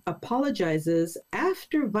mayor apologizes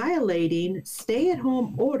after violating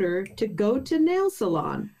stay-at-home order to go to nail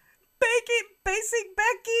salon. Basic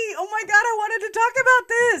Becky. Oh my God, I wanted to talk about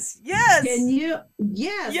this. Yes.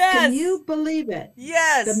 Can you believe it?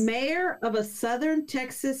 Yes. The mayor of a southern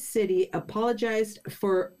Texas city apologized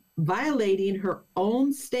for violating her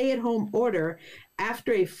own stay-at-home order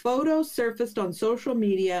after a photo surfaced on social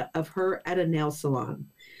media of her at a nail salon.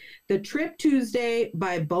 The trip Tuesday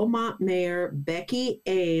by Beaumont Mayor Becky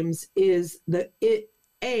Ames is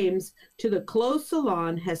Ames to the closed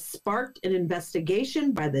salon has sparked an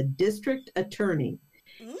investigation by the district attorney.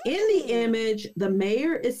 In the image, the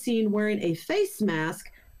mayor is seen wearing a face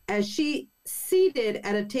mask as she seated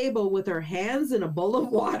at a table with her hands in a bowl of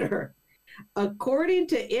water. According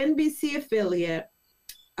to NBC affiliate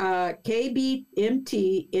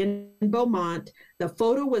KBMT in Beaumont, the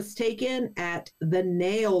photo was taken at the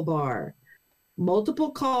Nail Bar.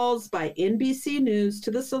 Multiple calls by NBC News to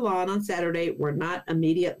the salon on Saturday were not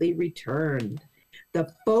immediately returned.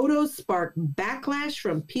 The photo sparked backlash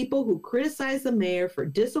from people who criticized the mayor for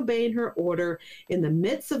disobeying her order in the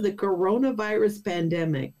midst of the coronavirus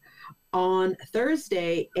pandemic. On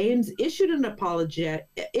Thursday, Ames issued an apology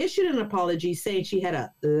saying she had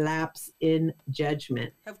a lapse in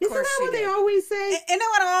judgment. Of Isn't course that she what did. they always say? Isn't that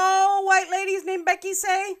what all white ladies named Becky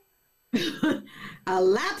say? A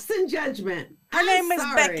lapse in judgment. Her name is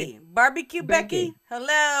Becky. Barbecue Becky. Becky.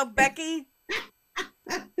 Hello, Becky.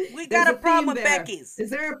 We There's got a problem theme with there. Becky's. Is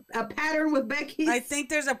there a pattern with Becky's? I think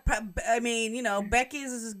there's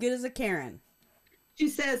Becky's is as good as a Karen. She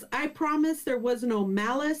says, I promise there was no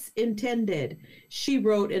malice intended. She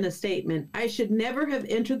wrote in a statement, I should never have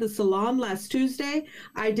entered the salon last Tuesday.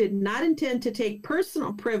 I did not intend to take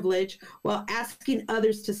personal privilege while asking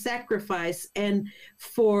others to sacrifice. And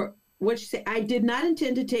for what she said, I did not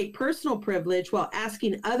intend to take personal privilege while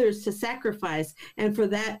asking others to sacrifice. And for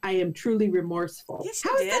that, I am truly remorseful. Yes, you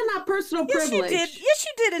How is did. that not personal Yes, privilege? you did. Yes,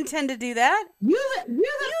 you did intend to do that. You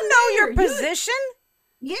You know your position.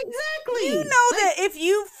 Exactly. You know that if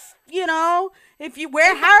you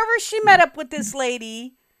however she met up with this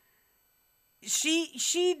lady, she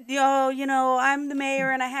I'm the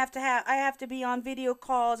mayor and I have to be on video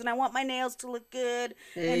calls and I want my nails to look good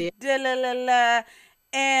and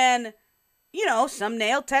and some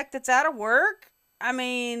nail tech that's out of work, I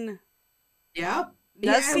mean, Yep.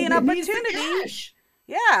 does see an it needs the opportunity. cash.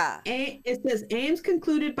 Yeah. It says Ames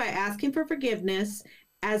concluded by asking for forgiveness.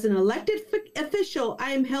 As an elected official,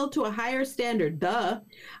 I am held to a higher standard. Duh.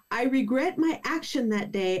 I regret my action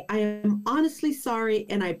that day. I am honestly sorry,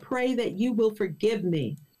 and I pray that you will forgive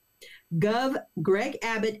me. Gov. Greg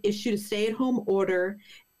Abbott issued a stay-at-home order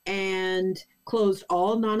and closed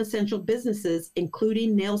all non-essential businesses,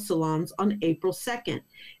 including nail salons, on April 2nd.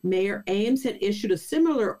 Mayor Ames had issued a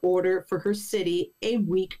similar order for her city a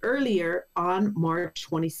week earlier on March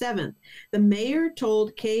 27th. The mayor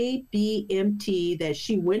told KBMT that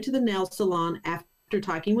she went to the nail salon after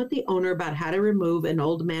talking with the owner about how to remove an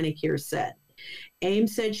old manicure set.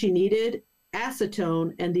 Ames said she needed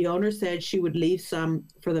acetone, and the owner said she would leave some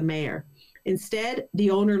for the mayor. Instead, the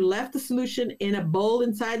owner left the solution in a bowl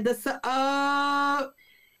inside the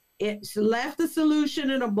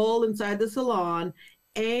salon.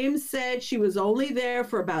 Ames said she was only there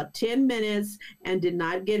for about 10 minutes and did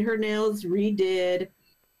not get her nails redid.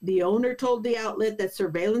 The owner told the outlet that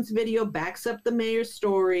surveillance video backs up the mayor's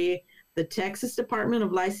story. The Texas Department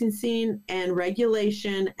of Licensing and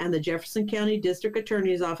Regulation and the Jefferson County District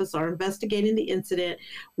Attorney's Office are investigating the incident.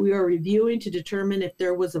 We are reviewing to determine if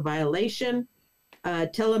there was a violation.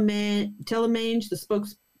 Telemange, the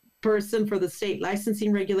spokesperson for the State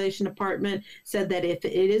Licensing Regulation Department, said that if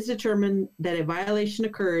it is determined that a violation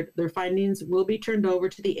occurred, their findings will be turned over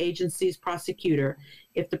to the agency's prosecutor.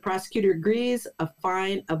 If the prosecutor agrees, a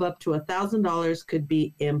fine of up to $1,000 could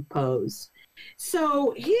be imposed.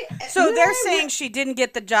 So they're saying she didn't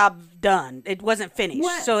get the job done. It wasn't finished.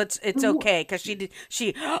 What? So it's okay because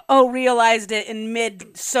she realized it in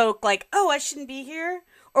mid soak, like, oh, I shouldn't be here.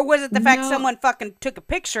 Or was it the fact someone fucking took a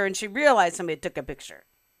picture and she realized somebody took a picture?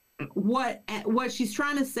 What she's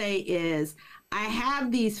trying to say is, I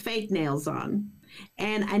have these fake nails on,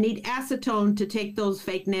 and I need acetone to take those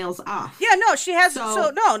fake nails off. Yeah, no, she has.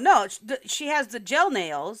 She has the gel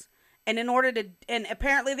nails. And and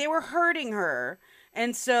apparently they were hurting her.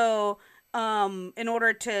 And so, in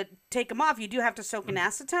order to take them off, you do have to soak in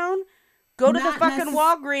acetone. Go to the fucking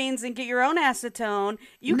Walgreens and get your own acetone.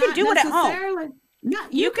 You can do it at home. No,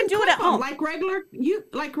 you can do it at home. Like regular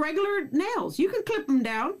nails. You can clip them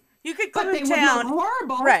down. You could clip but them they down. would look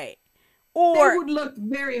horrible. Right. They would look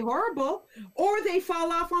very horrible, or they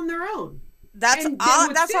fall off on their own. That's all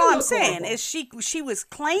I'm saying horrible. is she was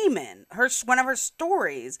claiming one of her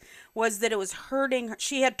stories was that it was hurting her.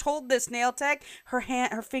 She had told this nail tech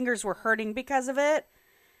her fingers were hurting because of it,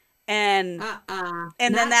 and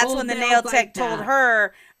then that's when the nail tech told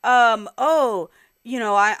her, you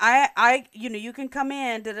can come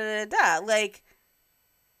in, like,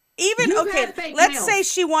 even let's say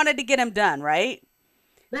she wanted to get him done, right?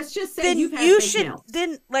 Let's just say then you've had you fake should nails.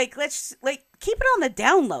 then let's keep it on the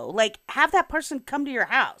down low. Like, have that person come to your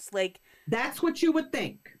house. Like, that's what you would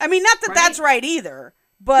think. I mean, not that right? that's right either,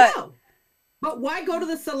 But No. But why go to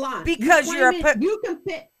the salon? Because you you're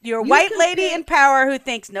a you're a white lady in power who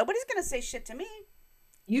thinks nobody's going to say shit to me.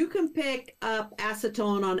 You can pick up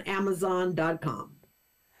acetone on Amazon.com.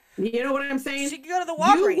 You know what I'm saying? She can go to the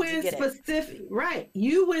Walgreens You went and get specific, right?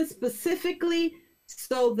 You went specifically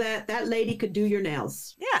so that that lady could do your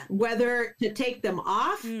nails. Yeah. Whether to take them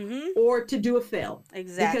off or to do a fill.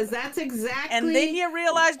 Exactly. Because that's exactly. And then you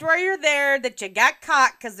realized while you're there that you got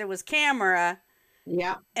caught because there was camera.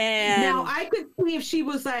 Yeah. And now I could see if she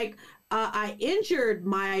was like, I injured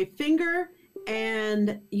my finger,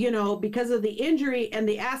 and because of the injury, and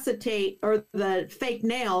the acetate or the fake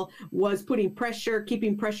nail was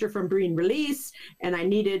keeping pressure from being released, and I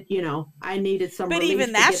needed some. But relief even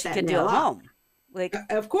to that get she that could do nail at off. home. Like,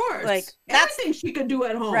 Of course, like, that's everything she could do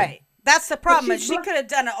at home. right. That's the problem. she's She could have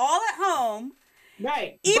done it all at home.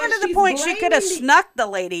 Right. Even But to the she's point she could have blaming snuck the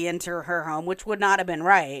lady into her home, which would not have been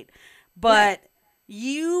right. But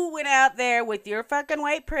you went out there with your fucking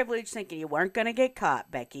white privilege thinking you weren't going to get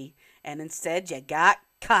caught, Becky. And instead you got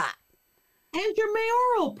caught. and your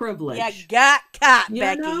mayoral privilege. You got caught, You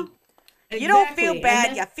Becky. know? You don't Exactly. feel And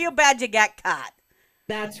bad. You feel bad you got caught.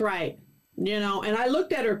 That's right. And I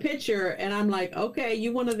looked at her picture and I'm like, okay,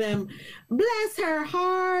 you one of them, bless her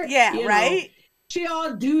heart. Yeah, right? She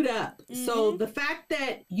all dude up. So the fact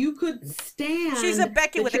that you could stand. She's a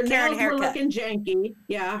Becky that with a your Karen nails haircut. were looking janky.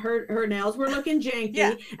 Yeah, her nails were looking janky.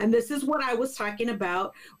 Yeah. And this is what I was talking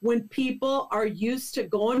about when people are used to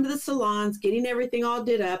going to the salons, getting everything all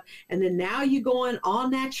did up. And then now you going all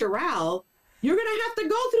natural. You're going to have to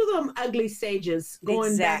go through them ugly stages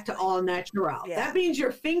going back to all natural. Yeah. That means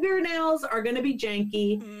your fingernails are going to be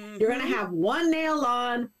janky. You're going to have one nail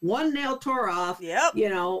on, one nail tore off. Yep.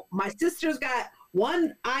 My sister's got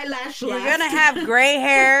one eyelash You're left. going to have gray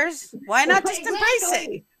hairs. Why not just embrace it?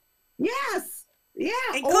 Exactly. Yes. Yeah.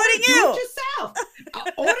 Including or do you. it yourself.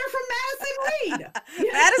 Order from Madison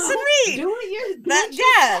Reed. Madison Reed. Do it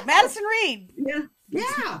yourself. Madison Reed. Yeah.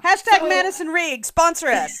 Yeah. Hashtag So- Madison Reed. Sponsor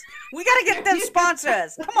us. We got to get them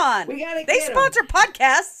sponsors. Come on. We gotta They get 'em. sponsor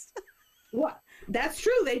podcasts. What? That's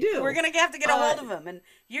true. They do. We're going to have to get a hold of them. And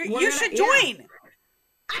you should yeah. join.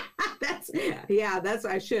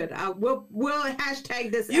 I should. We'll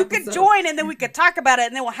hashtag this. You episode. could join and then we could talk about it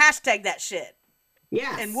and then we'll hashtag that shit.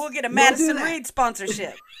 Yes. And we'll get a We'll Madison do that. Reed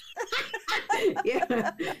sponsorship.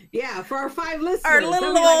 Yeah. For our 5 listeners. Our They'll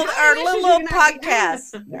little be old, like, "How many listeners you got?"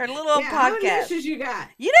 podcast. Our little old How many podcast. listeners you got?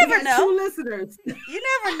 You We never got know. 2 listeners. You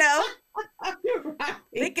never know. Right.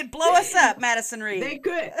 They could blow us up, Madison Reed. They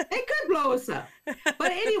could blow us up.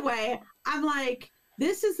 But anyway, I'm like,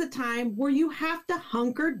 this is the time where you have to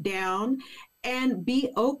hunker down and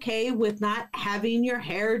be okay with not having your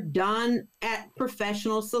hair done at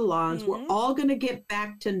professional salons. We're all going to get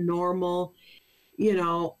back to normal.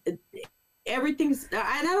 Everything's, and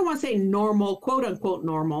I don't want to say normal, quote unquote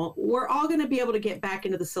normal. We're all going to be able to get back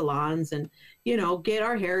into the salons and, get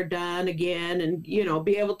our hair done again and,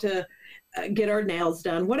 be able to get our nails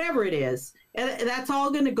done, whatever it is. And that's all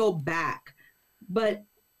going to go back. But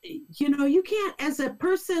you can't, as a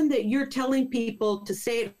person that you're telling people to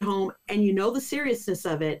stay at home and the seriousness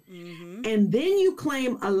of it, and then you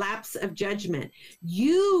claim a lapse of judgment.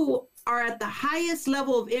 You are at the highest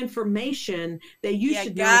level of information that you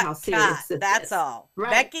should know how serious this That's is. all. Right?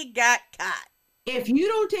 Becky got caught. If you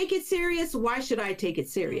don't take it serious, why should I take it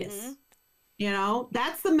serious?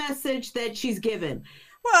 That's the message that she's given.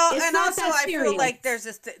 Well, It's and not also that I feel serious. like there's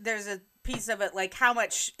a piece of it, like how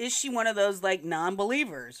much is she one of those like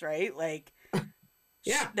non-believers, right? Like,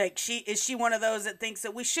 Yeah. is she one of those that thinks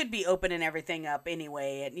that we should be opening everything up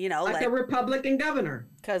anyway, and Like a Republican governor.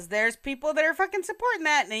 because there's people that are fucking supporting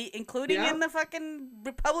that, including Yeah. in the fucking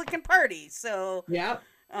Republican Party. So, Yep.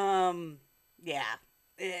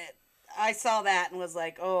 I saw that and was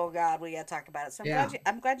like, oh God, we gotta talk about it. So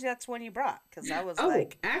I'm glad that's one you brought, because I was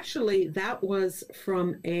like, actually, that was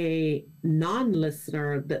from a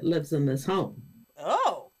non-listener that lives in this home.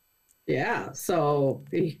 oh, Yeah, so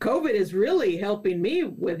COVID is really helping me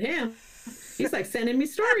with him. He's like sending me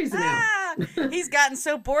stories now. he's gotten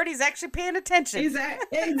so bored he's actually paying attention.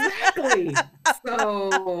 Exactly.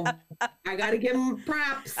 So I got to give him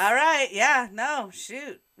props. All right, yeah, no,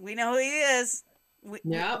 shoot, we know who he is.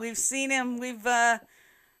 Yep. We've seen him. We've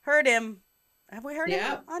heard him. Have we heard him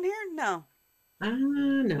Yep. on here? No.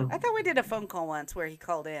 No. I thought we did a phone call once where he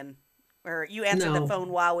called in, or you answered the No. phone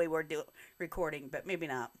while we were recording, but maybe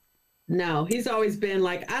not. No, he's always been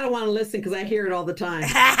like, I don't want to listen because I hear it all the time.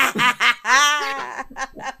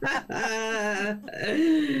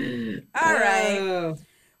 All right. Oh.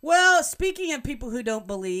 Well, speaking of people who don't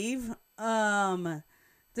believe,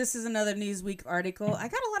 This is another Newsweek article. I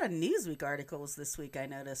got a lot of Newsweek articles this week, I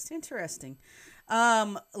noticed. Interesting.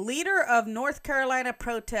 Leader of North Carolina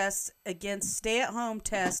protests against stay-at-home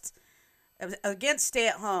tests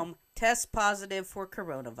positive for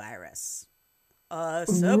coronavirus.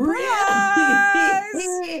 Surprise!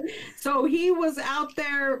 So he was out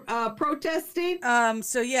there protesting.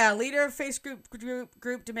 Leader of Facebook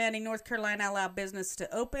group demanding North Carolina allow business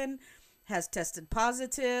to open has tested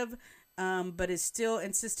positive, but is still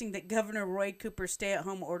insisting that Governor Roy Cooper's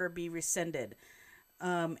stay-at-home order be rescinded.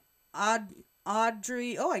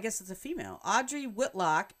 Audrey, I guess it's a female. Audrey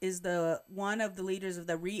Whitlock is the one of the leaders of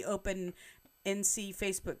the Reopen NC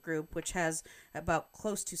Facebook group, which has about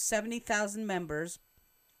close to 70,000 members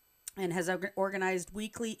and has organized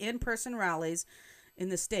weekly in-person rallies in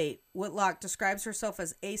the state. Whitlock describes herself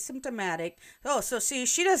as asymptomatic. So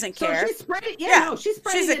she doesn't care. So she's spreading. She's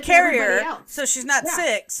spreading. She's a carrier, so she's not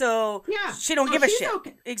sick. So she don't give a shit.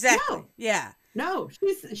 Okay. Exactly. No. Yeah. No,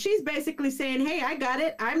 she's basically saying, "Hey, I got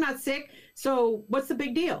it. I'm not sick. So what's the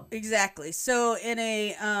big deal?" Exactly. So in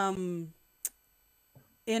a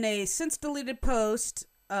since deleted post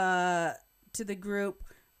to the group,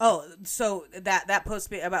 so that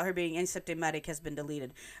post about her being asymptomatic has been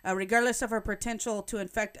deleted. Regardless of her potential to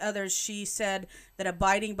infect others, she said that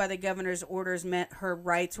abiding by the governor's orders meant her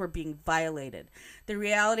rights were being violated. The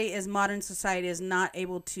reality is modern society is not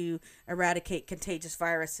able to eradicate contagious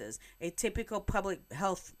viruses. A typical public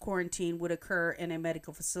health quarantine would occur in a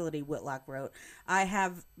medical facility, Whitlock wrote. I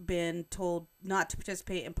have been told not to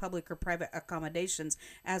participate in public or private accommodations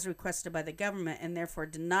as requested by the government and therefore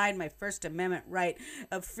denied my First Amendment right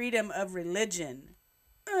of freedom of religion.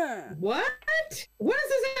 What? What does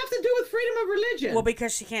this have to do with freedom of religion? Well,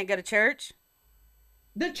 because she can't go to church.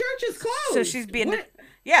 The church is closed. So she's being,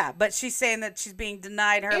 but she's saying that she's being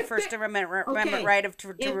denied her First Amendment right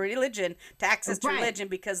to religion, to access to religion,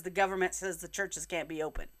 because the government says the churches can't be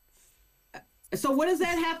open. So what does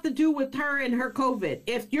that have to do with her and her COVID?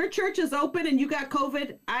 If your church is open and you got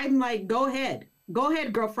COVID, I'm like, go ahead,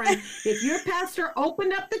 girlfriend. If your pastor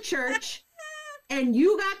opened up the church and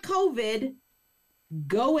you got COVID,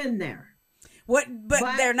 go in there. But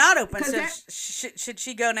they're not open. So should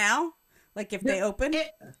she go now? Like if they open?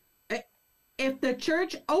 If the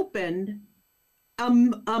church opened,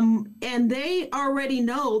 and they already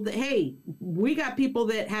know that, hey, we got people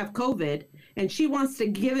that have COVID, and she wants to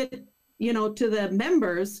give it, to the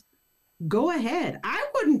members, go ahead. I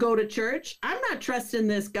wouldn't go to church. I'm not trusting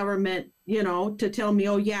this government, to tell me,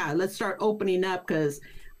 oh yeah, let's start opening up, because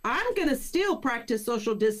I'm going to still practice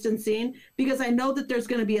social distancing because I know that there's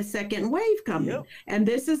going to be a second wave coming. Yep. And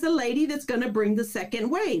this is a lady that's going to bring the second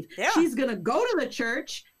wave. Yeah. She's going to go to the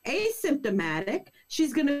church asymptomatic.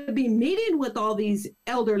 She's going to be meeting with all these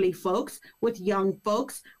elderly folks, with young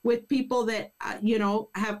folks, with people that,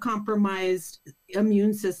 have compromised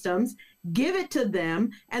immune systems. Give it to them.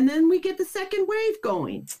 And then we get the second wave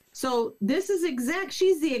going. So this is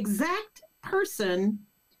she's the exact person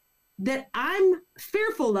that I'm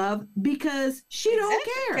fearful of, because she don't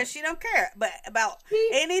care. Because she don't care about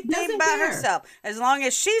anything about herself. As long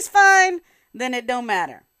as she's fine, then it don't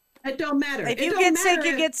matter. It don't matter. If you get sick,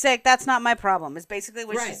 you get sick. That's not my problem. It's basically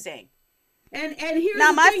what she's saying. And here's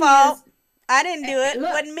not my fault. I didn't do it. It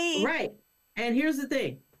wasn't me. Right. And here's the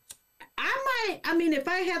thing. If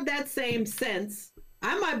I have that same sense,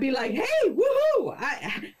 I might be like, hey, woohoo,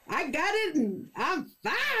 I got it and I'm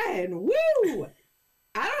fine. Woo!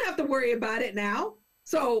 I don't have to worry about it now.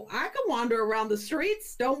 So I can wander around the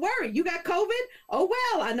streets. Don't worry. You got COVID? Oh,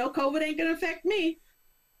 well, I know COVID ain't going to affect me.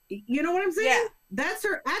 You know what I'm saying? Yeah. That's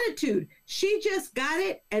her attitude. She just got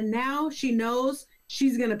it, and now she knows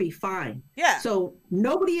she's going to be fine. Yeah. So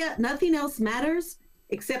nothing else matters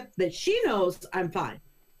except that she knows I'm fine.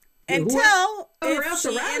 Until if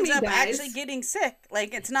she ends up actually getting sick.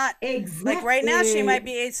 Like, it's not, like right now she might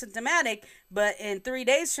be asymptomatic, but in 3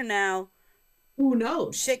 days from now, who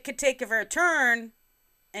knows? Shit could take a turn.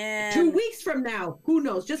 And 2 weeks from now, who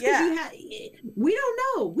knows? Just because we don't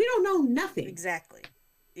know. We don't know nothing. Exactly.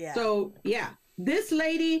 Yeah. So, this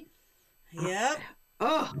lady. Yep.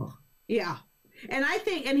 Yeah. And I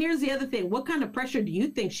think, and here's the other thing. What kind of pressure do you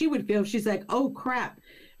think she would feel if she's like, oh, crap,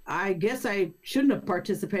 I guess I shouldn't have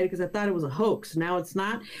participated because I thought it was a hoax. Now it's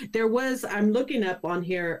not. I'm looking up on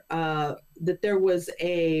here that there was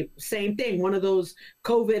a same thing, one of those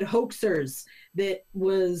COVID hoaxers that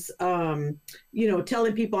was,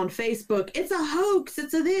 telling people on Facebook, it's a hoax,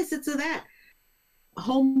 it's a this, it's a that.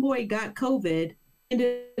 Homeboy got COVID,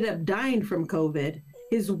 ended up dying from COVID.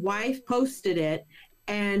 His wife posted it,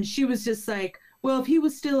 and she was just like, well, if he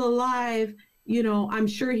was still alive, I'm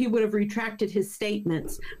sure he would have retracted his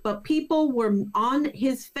statements. But people were on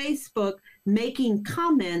his Facebook making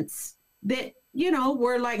comments that,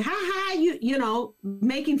 were like, ha ha,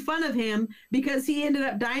 making fun of him because he ended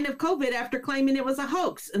up dying of COVID after claiming it was a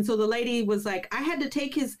hoax. And so the lady was like, I had to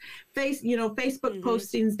take his Facebook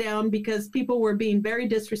postings down because people were being very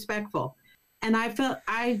disrespectful. And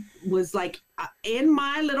I was like in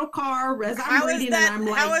my little car as I'm reading, and I'm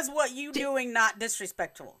like, how is what you doing not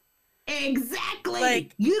disrespectful? Exactly.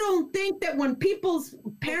 Like, you don't think that when people's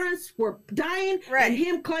parents were dying and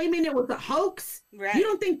him claiming it was a hoax, you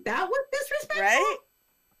don't think that was disrespectful? Right.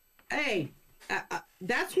 Hey,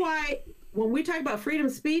 that's why when we talk about freedom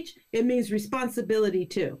of speech, it means responsibility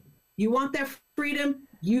too. You want that freedom,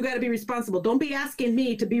 you got to be responsible. Don't be asking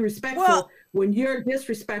me to be respectful when you're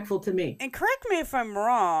disrespectful to me. And correct me if I'm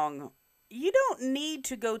wrong, you don't need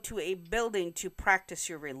to go to a building to practice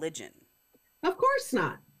your religion. Of course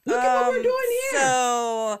not. Look at what we're doing here.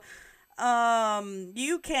 So,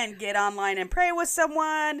 you can get online and pray with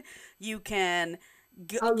someone. You can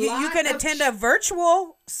you can attend a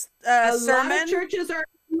virtual sermon. A lot of churches are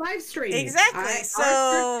live streaming. Exactly.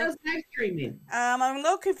 Our church does live streaming. I'm a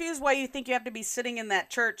little confused why you think you have to be sitting in that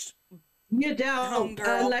church. You don't,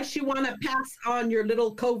 unless you want to pass on your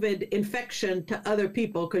little COVID infection to other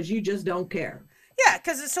people because you just don't care. Yeah,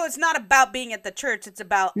 because it's not about being at the church. It's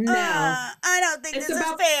about, I don't think this is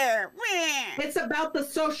fair. It's about the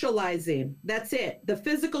socializing. That's it. The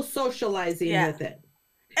physical socializing with it.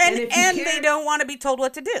 And they don't want to be told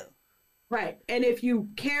what to do. Right. And if you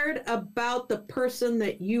cared about the person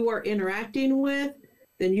that you are interacting with,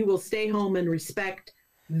 then you will stay home and respect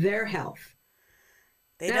their health.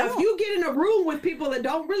 If you get in a room with people that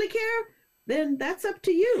don't really care, then that's up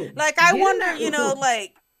to you. Like, I wonder,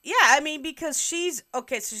 yeah, I mean, because so she's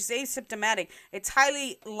asymptomatic. It's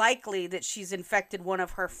highly likely that she's infected one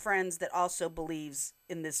of her friends that also believes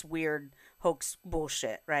in this weird hoax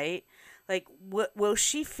bullshit, right? Like, will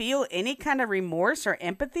she feel any kind of remorse or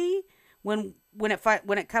empathy when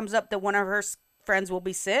it comes up that one of her friends will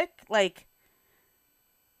be sick? Like,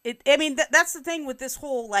 that's the thing with this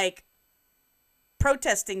whole, like,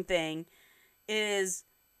 protesting thing is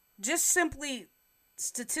just simply,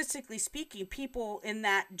 statistically speaking, people in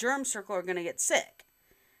that germ circle are going to get sick.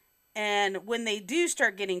 And when they do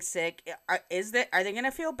start getting sick, are they going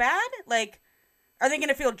to feel bad? Like, are they going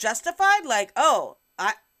to feel justified? Like, oh,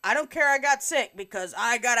 I don't care I got sick because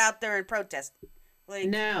I got out there and protested. Like,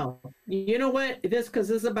 no. You know what? Because this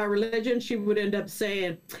is about religion, she would end up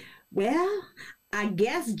saying, well, I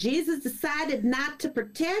guess Jesus decided not to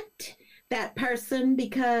protect that person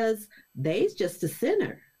because they's just a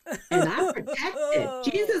sinner. And I'm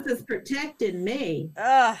protected. Jesus is protecting me.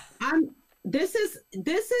 This is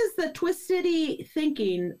the twisted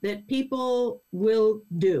thinking that people will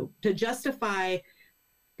do to justify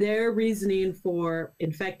their reasoning for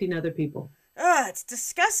infecting other people. It's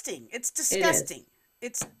disgusting. It's disgusting.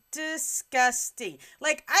 It's disgusting.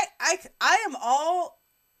 Like, I am all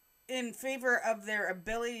in favor of their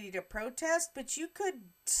ability to protest, but you could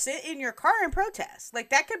sit in your car and protest. Like,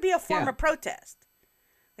 that could be a form of protest.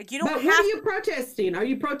 Like, you don't have. What are you protesting? Are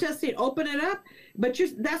you protesting? Open it up. But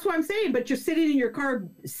that's what I'm saying. But you're sitting in your car,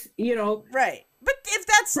 Right. But if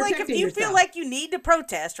that's like, if you feel like you need to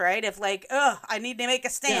protest, right? If like, I need to make a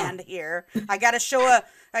stand here. I gotta show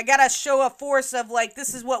a force of like,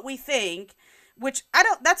 this is what we think. Which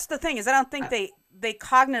that's the thing, is I don't think they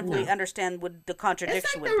cognitively understand what the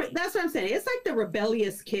contradiction would be. That's what I'm saying. It's like the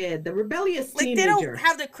rebellious kid, the rebellious teenager. They don't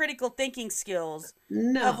have the critical thinking skills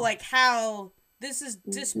of like how this is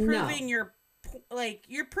disproving you're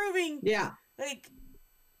proving. Yeah. Like,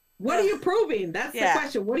 what are you proving? That's the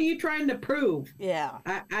question. What are you trying to prove? Yeah.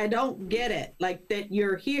 I don't get it. Like, that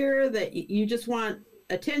you're here, that you just want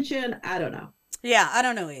attention. I don't know. Yeah, I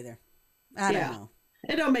don't know either. I don't know.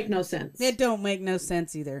 It don't make no sense. It don't make no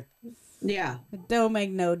sense either. Yeah. It don't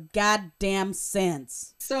make no goddamn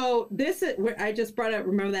sense. So I just brought up,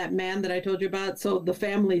 remember that man that I told you about? So the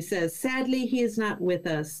family says, sadly, he is not with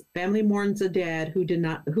us. Family mourns a dad who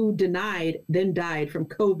denied, then died from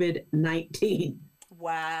COVID-19.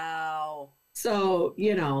 Wow. So,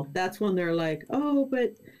 that's when they're like, oh,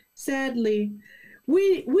 but sadly,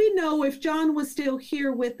 we know if John was still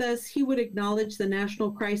here with us, he would acknowledge the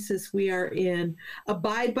national crisis we are in,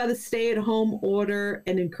 abide by the stay-at-home order,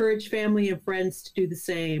 and encourage family and friends to do the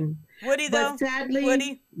same. Would he, though? But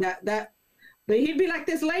sadly, but he'd be like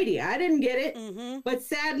this lady. I didn't get it. Mm-hmm. But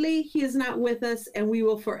sadly, he is not with us, and we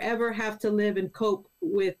will forever have to live and cope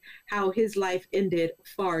with how his life ended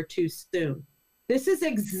far too soon. This is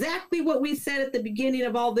exactly what we said at the beginning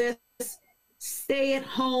of all this. Stay at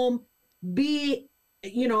home, be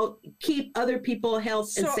keep other people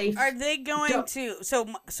health and So safe. are they going Don't- to? So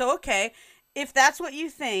okay, if that's what you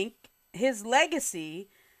think, his legacy.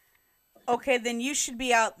 Okay, then you should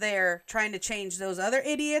be out there trying to change those other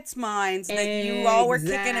idiots' minds that you all were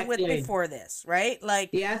kicking it with Exactly. before this, right?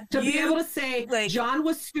 Like, Yeah, to be able to say like, John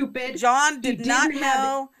was stupid. John He did not didn't have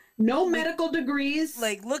know. no medical degrees.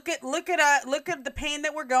 Like, look at the pain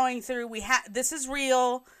that we're going through. This is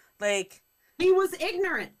real. Like, he was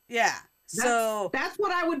ignorant. yeah. So That's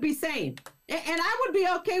what I would be saying. And I would be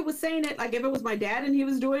okay with saying it. Like if it was my dad and he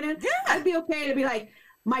was doing it, Yeah. I'd be okay to be like,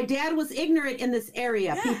 my dad was ignorant in this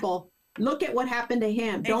area. Yeah. People, look at what happened to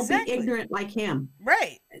him. Don't Exactly. be ignorant like him.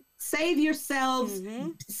 right. Save yourselves,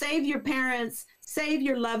 Mhm. save your parents, save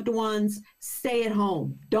your loved ones, stay at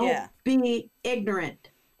home. Don't Yeah. be ignorant.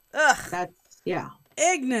 Ugh. That's, yeah.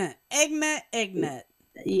 Ignorant.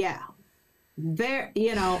 Yeah. There,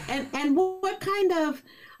 and what kind of,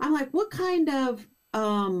 I'm like, what kind of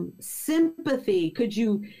sympathy could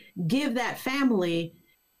you give that family?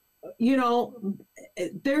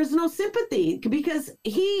 There's no sympathy because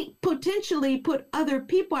he potentially put other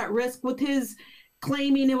people at risk with his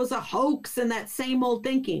claiming it was a hoax and that same old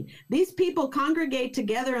thinking. These people congregate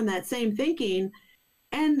together in that same thinking,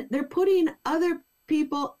 and they're putting other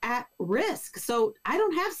people at risk. So I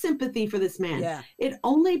don't have sympathy for this man. Yeah. It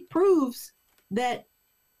only proves that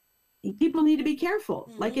people need to be careful.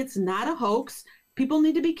 Mhm. Like it's not a hoax. People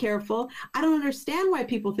need to be careful. I don't understand why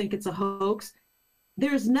people think it's a hoax.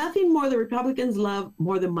 There's nothing more the Republicans love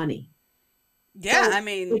more than money. Yeah, So I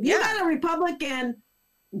mean, if you yeah. got a Republican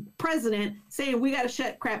president saying we got to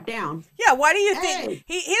shut crap down, Yeah, why do you Hey. think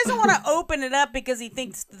he doesn't want to open it up because he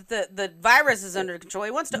thinks the virus is under control?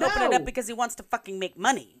 He wants to open it No. up because he wants to fucking make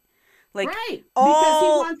money. Like right?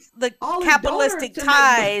 all wants the all his capitalistic donors to make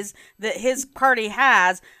money. ties that his party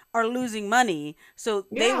has are losing money, so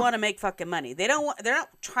they Yeah. want to make fucking money. They're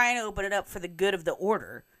not trying to open it up for the good of the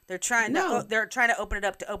order. They're trying No. to open it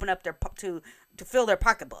up to fill their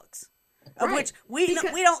pocketbooks, of Right. which we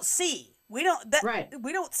Because- we don't see. We don't Right.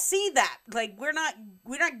 we don't see that. Like we're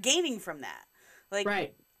not gaining from that. Like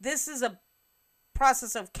Right. this is a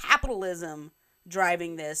process of capitalism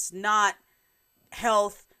driving this, not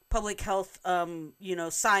health, public health,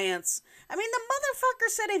 science. I mean, the motherfucker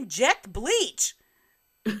said inject bleach.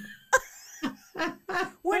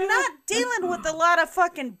 We're not dealing with a lot of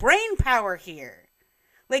fucking brain power here.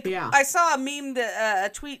 Like, Yeah. I saw a meme, a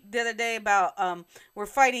tweet the other day about we're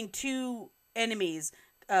fighting two enemies,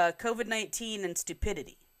 COVID-19 and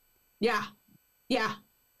stupidity. Yeah. Yeah.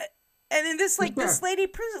 And then this Sure. lady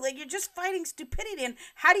proves it. Like, you're just fighting stupidity. And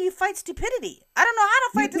how do you fight stupidity? I don't know how to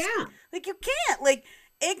You fight this. can't. Like, you can't. Like,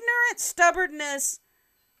 ignorant stubbornness,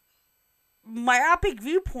 myopic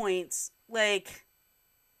viewpoints. Like,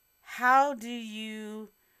 how do you,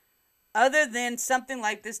 other than something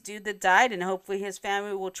like this dude that died, and hopefully his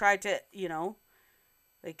family will try to,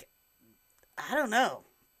 like, I don't know.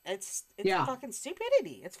 It's Yeah. fucking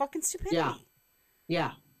stupidity. It's fucking stupidity. Yeah.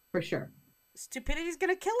 Yeah. For sure. Stupidity's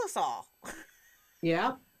gonna kill us all.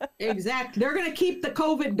 Yeah, exactly. They're going to keep the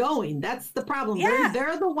COVID going. That's the problem. Yeah.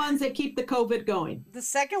 They're the ones that keep the COVID going. The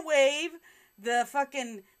second wave,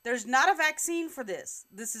 there's not a vaccine for this.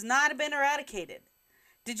 This has not been eradicated.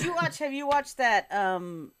 Have you watched that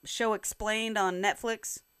show Explained on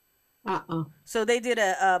Netflix? So they did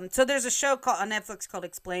so there's a show on Netflix called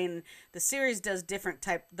Explained. The series does different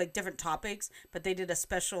topics, but they did a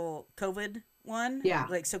special COVID one. Yeah.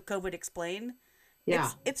 Like, so COVID Explained.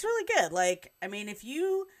 Yeah. It's really good. Like, I mean, if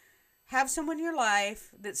you have someone in your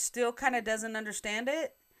life that still kind of doesn't understand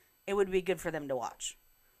it, it would be good for them to watch.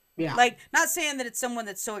 Yeah. Like, not saying that it's someone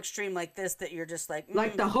that's so extreme like this that you're just like,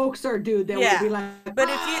 Like the hoaxer dude that Yeah. would be like, But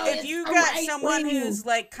 "Oh, if it's you the got right someone wing." who's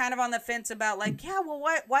like kind of on the fence about like, yeah, well,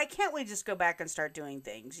 why can't we just go back and start doing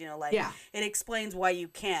things? Like, Yeah. it explains why you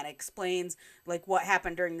can't. It explains like what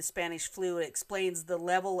happened during the Spanish flu. It explains the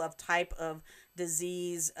level of type of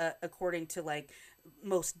disease according to like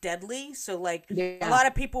most deadly. So like Yeah. a lot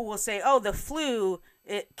of people will say, oh, the flu,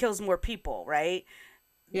 it kills more people, right?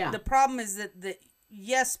 Yeah. The problem is that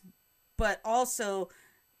yes, but also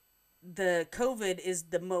the COVID is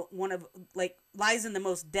lies in the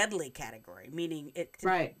most deadly category, meaning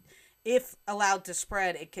Right. if allowed to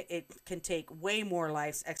spread, it can take way more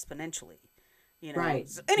lives exponentially. Right.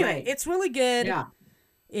 So anyway, Right. it's really good. Yeah.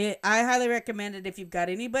 I highly recommend it if you've got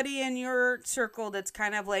anybody in your circle that's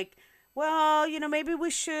kind of like, well, maybe we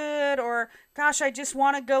should, or gosh, I just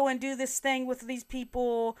want to go and do this thing with these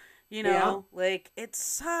people. Yeah. Like, it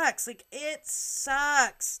sucks. Like, it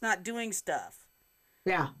sucks not doing stuff.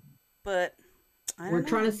 Yeah. But We're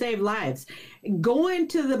trying to save lives. Go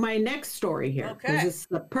into my next story here. Okay. This is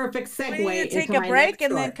the perfect segue. We need to take into a my break next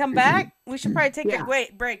and then story. come back. We should probably take Yeah.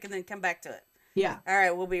 a break and then come back to it. Yeah. All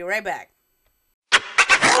right, we'll be right back. All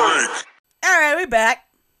right, we're back.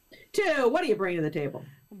 2, what do you bring to the table?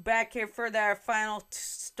 Back here for our final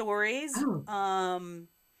stories. Oh.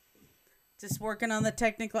 Just working on the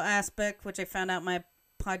technical aspect, which I found out my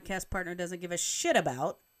podcast partner doesn't give a shit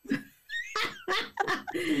about.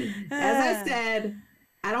 As I said,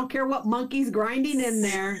 I don't care what monkey's grinding in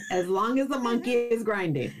there, as long as the monkey is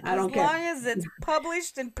grinding. I don't care. As long as it's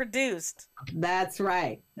published and produced. That's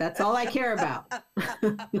right. That's all I care about.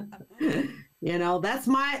 You know, that's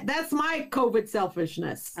my COVID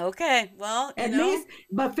selfishness. Okay, well, At least,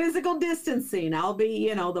 but physical distancing. I'll be,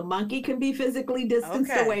 you know, the monkey can be physically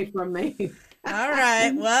distanced Okay. away from me. all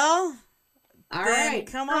right, well, All then right.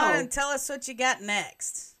 come on and tell us what you got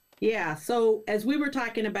next. Yeah. So as we were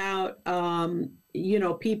talking about, you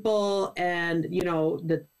know, people and, you know,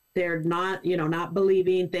 that they're not, you know, not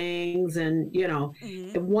believing things. And, you know,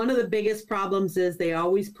 Mhm. one of the biggest problems is they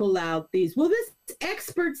always pull out these, well, this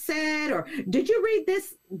expert said, or did you read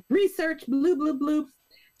this research, blue, blue, blue.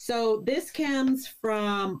 So this comes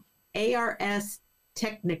from ARS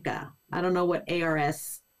Technica. I don't know what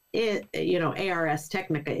ARS is, you know, ARS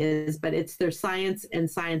Technica is, but it's their science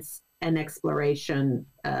and exploration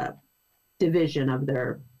division of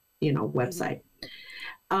their, you know, website.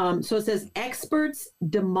 So it says experts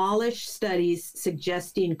demolish studies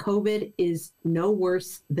suggesting COVID is no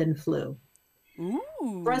worse than flu.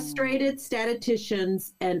 Ooh. Frustrated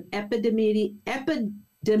statisticians and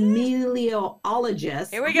epidemiologists.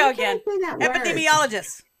 Here we go I can't again. say that word.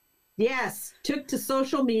 Epidemiologists. Yes, took to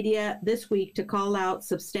social media this week to call out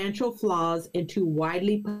substantial flaws in 2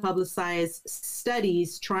 widely publicized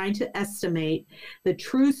studies trying to estimate the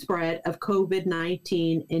true spread of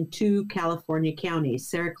COVID-19 in 2 California counties,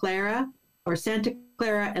 Santa Clara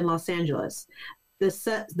and Los Angeles.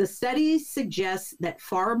 The study suggests that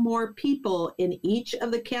far more people in each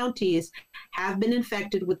of the counties have been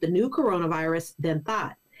infected with the new coronavirus than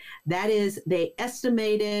thought. That is, they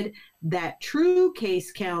estimated that true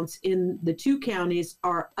case counts in the 2 counties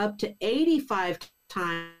are up to 85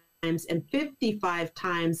 times and 55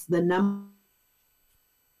 times the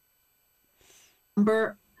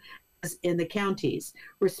number in the counties,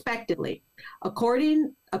 respectively.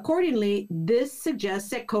 Accordingly, this suggests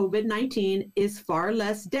that COVID-19 is far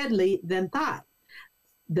less deadly than thought.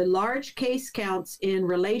 The large case counts in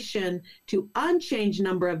relation to unchanged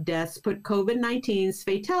number of deaths put COVID-19's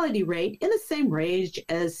fatality rate in the same range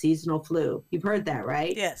as seasonal flu. You've heard that,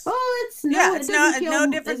 right? Yes. Oh, It's no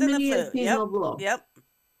different than the flu. Seasonal flu. Yep.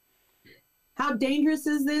 How dangerous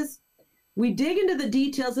is this? We dig into the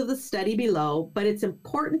details of the study below, but it's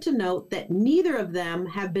important to note that neither of them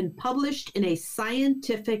have been published in a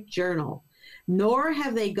scientific journal, nor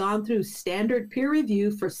have they gone through standard peer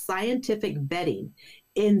review for scientific vetting.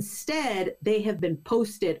 Instead, they have been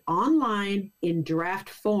posted online in draft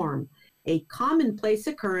form, a commonplace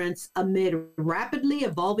occurrence amid rapidly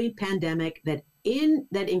evolving pandemic that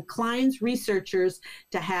inclines researchers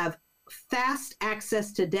to have fast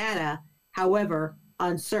access to data, however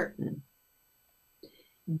uncertain.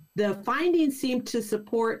 The findings seem to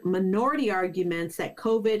support minority arguments that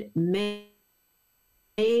COVID may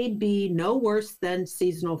be no worse than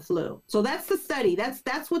seasonal flu. So that's the study.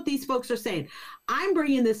 That's what these folks are saying. I'm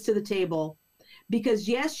bringing this to the table because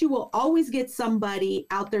yes, you will always get somebody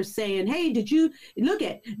out there saying, "Hey, did you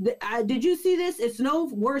see this? It's no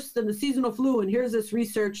worse than the seasonal flu, and here's this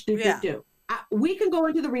research." We can go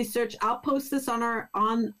into the research. I'll post this on our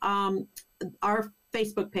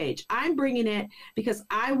Facebook page. I'm bringing it because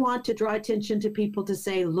I want to draw attention to people to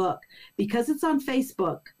say, look, because it's on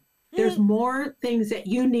Facebook, there's more things that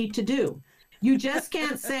you need to do. You just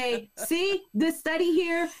can't say, see, this study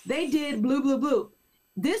here, they did blue, blue, blue.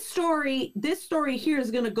 This story here is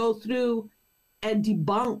going to go through and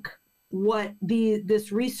debunk what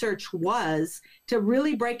this research was to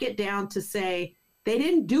really break it down to say they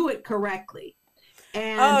didn't do it correctly.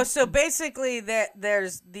 And so basically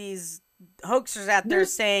there's these hoaxers out there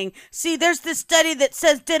saying, see, there's this study that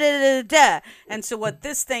says da-da-da-da-da. And so what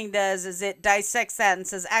this thing does is it dissects that and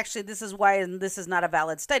says, actually, this is why this is not a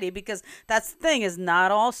valid study, because that's the thing is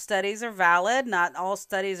not all studies are valid. Not all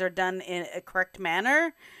studies are done in a correct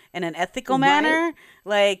manner, in an ethical manner.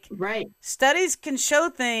 Like, studies can show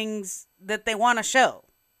things that they want to show.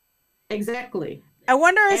 Exactly. I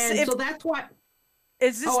wonder so that's why.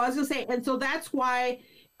 Is this... I was going to say, and so that's why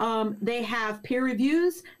They have peer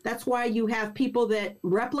reviews. That's why you have people that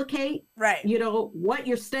replicate, Right. What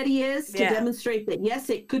your study is to demonstrate that, yes,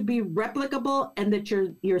 it could be replicable and that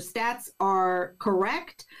your stats are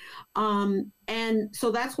correct. And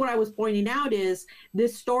so that's what I was pointing out is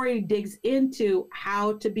this story digs into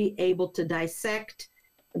how to be able to dissect,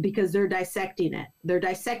 because they're dissecting it. They're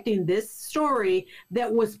dissecting this story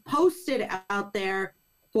that was posted out there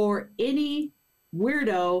for any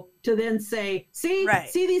weirdo to then say, see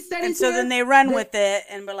these studies. And so then they run with it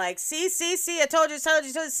and we're like, see, I told you,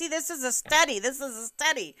 see, this is a study.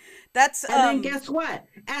 That's and then guess what?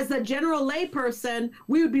 As a general layperson,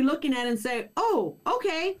 we would be looking at it and say, oh,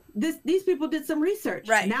 okay, these people did some research.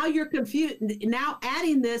 Right. Now you're confused. Now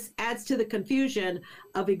adding this adds to the confusion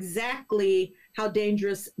of exactly how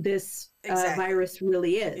dangerous this virus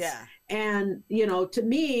really is. Yeah. And, to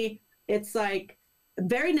me, it's like,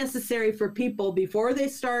 very necessary for people before they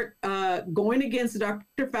start going against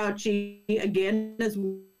Dr. Fauci. Again, as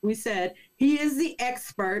we said, he is the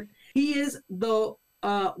expert. He is the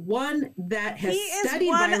one that has studied viruses. He is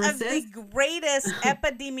one of the greatest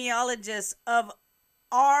epidemiologists of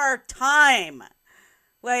our time.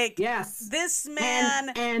 Like, yes, this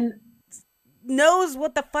man and knows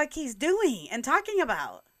what the fuck he's doing and talking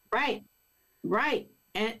about. Right.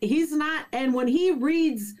 And he's not, and when he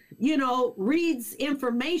reads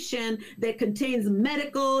information that contains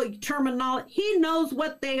medical terminology, he knows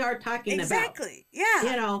what they are talking about. Exactly.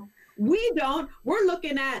 Yeah. We don't. We're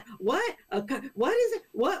looking at what is it?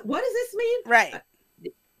 What does this mean? Right.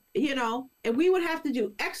 And we would have to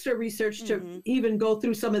do extra research to even go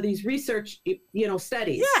through some of these research,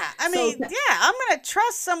 studies. Yeah. I'm going to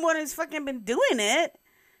trust someone who's fucking been doing it.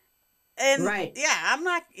 And right. Yeah, I'm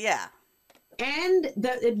not, yeah. And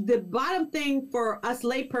the bottom thing for us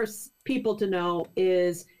people to know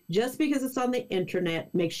is just because it's on the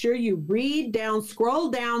internet, make sure you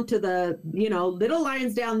scroll down to the, little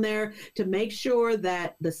lines down there to make sure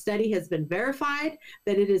that the study has been verified,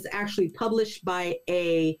 that it is actually published by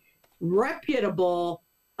a reputable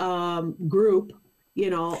group.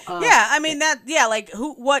 What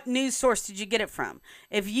news source did you get it from?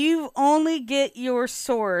 If you only get your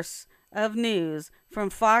source of news from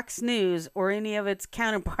Fox News or any of its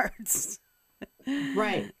counterparts,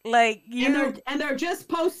 right? Like and they're just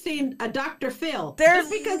posting a Dr. Phil.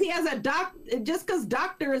 Just because he has just because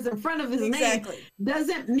doctor is in front of his name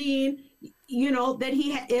doesn't mean that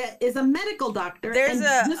he is a medical doctor. Just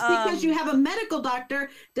because you have a medical doctor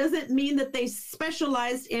doesn't mean that they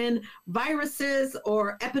specialize in viruses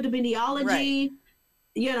or epidemiology. Right.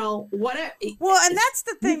 Whatever. Well, and that's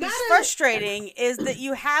the thing that's frustrating is that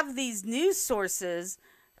you have these news sources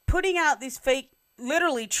putting out these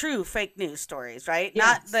literally true fake news stories, right? Yes.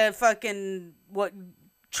 Not the fucking what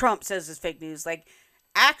Trump says is fake news, like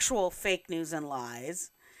actual fake news and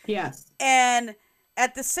lies. Yes. And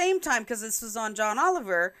at the same time, because this was on John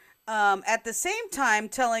Oliver, at the same time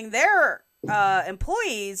telling their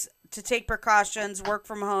employees to take precautions, work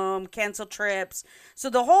from home, cancel trips. So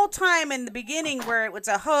the whole time in the beginning where it was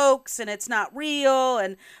a hoax and it's not real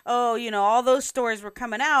and, all those stories were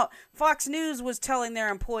coming out, Fox News was telling their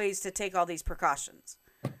employees to take all these precautions.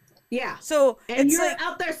 Yeah. So and you're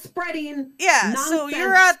out there spreading nonsense. So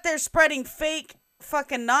you're out there spreading fake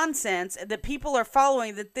fucking nonsense that people are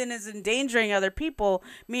following that then is endangering other people.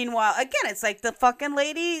 Meanwhile, again, it's like the fucking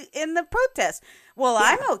lady in the protest. Well,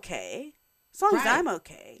 I'm okay. As long as I'm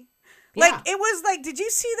okay. Like, it was like, did you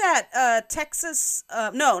see that Texas?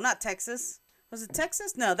 No, not Texas. Was it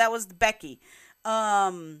Texas? No, that was Becky.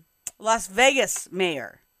 Las Vegas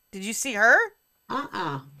mayor. Did you see her?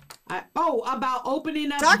 About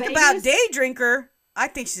opening up Talk Vegas? About day drinker. I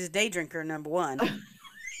think she's a day drinker, number one.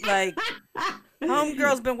 Like,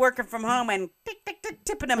 homegirl's been working from home and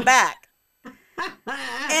tipping them back.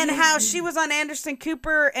 And how she was on Anderson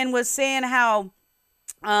Cooper and was saying how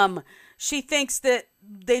she thinks that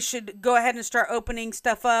they should go ahead and start opening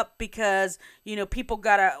stuff up because, people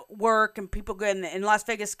gotta work and people go in Las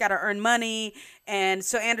Vegas gotta earn money. And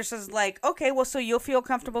so Anderson's like, okay, well, so you'll feel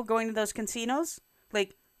comfortable going to those casinos?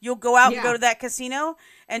 Like, you'll go out and go to that casino?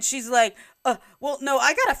 And she's like, well, no,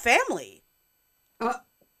 I got a family.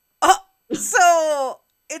 So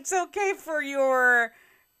it's okay for you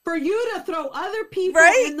to throw other people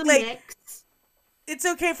in the mix. It's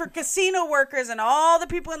okay for casino workers and all the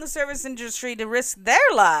people in the service industry to risk their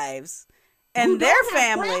lives and their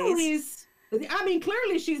families. I mean,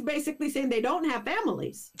 clearly she's basically saying they don't have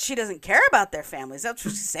families. She doesn't care about their families. That's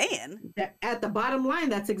what she's saying. At the bottom line,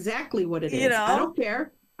 that's exactly what it is. I don't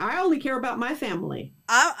care. I only care about my family.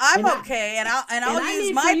 I'm okay, and I'll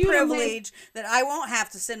use my privilege that I won't have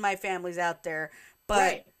to send my families out there.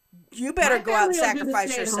 But You better My go out and family will do the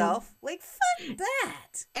sacrifice stay at home. yourself. Like, fuck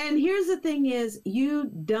that. And here's the thing is, you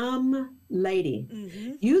dumb lady,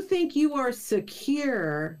 Mm-hmm. you think you are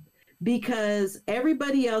secure because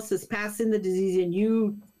everybody else is passing the disease and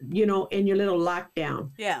you know, in your little lockdown.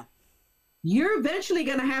 Yeah. You're eventually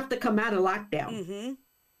going to have to come out of lockdown.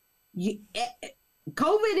 Mm-hmm.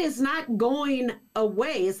 COVID is not going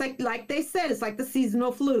away. It's like they said, it's like the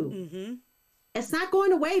seasonal flu. Mm-hmm. It's not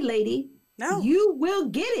going away, lady. No. You will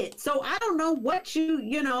get it. So I don't know what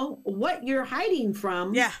what you're hiding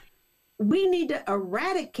from. Yeah. We need to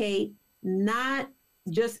eradicate, not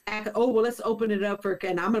just act, oh, well, let's open it up but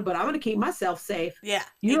I'm going to keep myself safe. Yeah.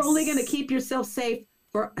 You're only going to keep yourself safe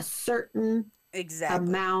for a certain exactly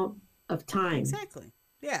amount of time. Exactly.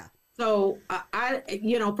 Yeah. So I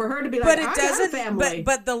for her to be like, But it I doesn't. got a family.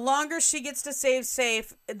 But the longer she gets to stay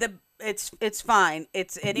safe, it's fine.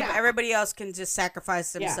 Everybody else can just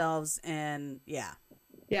sacrifice themselves, and yeah.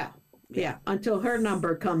 Until her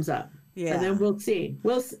number comes up. Yeah. And then we'll see.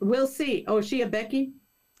 We'll see. Oh, is she a Becky?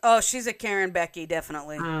 Oh, she's a Karen Becky,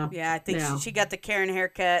 definitely. I think yeah. she got the Karen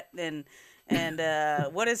haircut and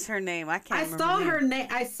what is her name? I can't remember.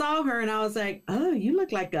 I saw her and I was like, oh, you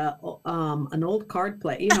look like an old card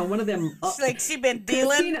player. One of them. Like she been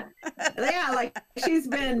dealing. Like she's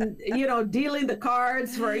been, dealing the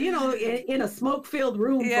cards for, in a smoke-filled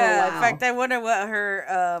room for a while. In fact, I wonder what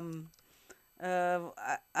her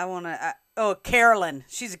Carolyn.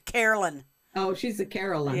 She's a Carolyn. Oh, she's a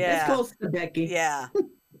Carolyn. Yeah. It's close to Becky. Yeah.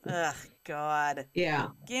 Ugh, God. Yeah.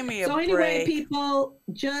 Give me a break. So anyway, people,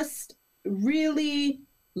 just really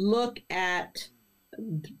look at,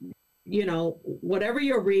 whatever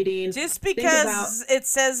you're reading. Just because it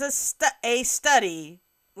says a study,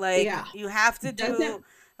 like you have to do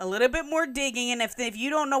a little bit more digging. And if you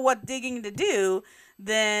don't know what digging to do,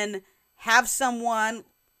 then have someone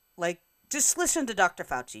just listen to Dr.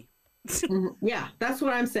 Fauci. Yeah, that's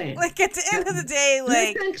what I'm saying. Like at the end of the day,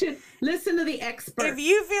 like listen to the expert. If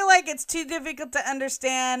you feel like it's too difficult to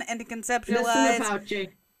understand and to conceptualize, listen to Fauci.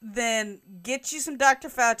 Then get you some Dr.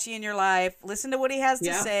 Fauci in your life. Listen to what he has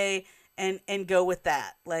to say, and go with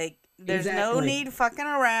that. Like there's no need fucking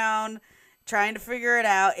around trying to figure it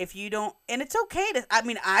out if you don't. And it's okay to. I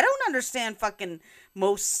mean, I don't understand fucking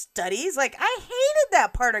most studies. Like I hated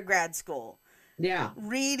that part of grad school. Yeah,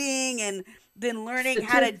 reading and then learning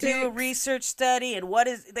how to do a research study and what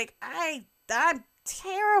is like I'm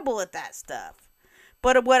terrible at that stuff.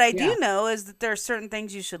 But what I do know is that there are certain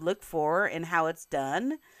things you should look for in how it's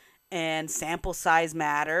done, and sample size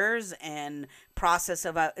matters, and process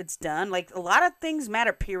of how it's done. Like a lot of things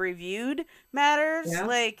matter. Peer reviewed matters. Yeah.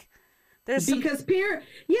 Like there's because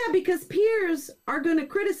peers are going to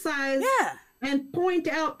criticize and point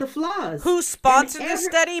out the flaws. Who sponsored the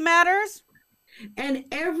study matters. And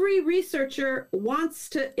every researcher wants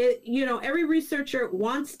to, you want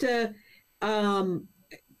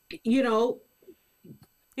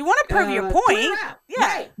to prove your point. Yeah.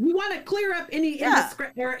 Right. You want to clear up any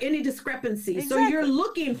discrepancy. Exactly. So you're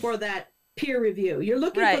looking for that peer review. You're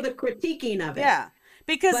looking for the critiquing of it. Yeah.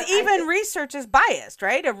 Because research is biased,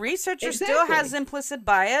 right? A researcher still has implicit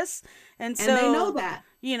bias. And so they know that.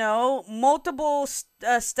 Multiple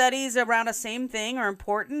studies around the same thing are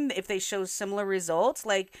important if they show similar results.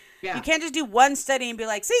 Like, you can't just do one study and be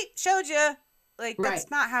like, see, showed you. Like,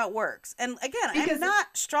 that's not how it works. And again, I'm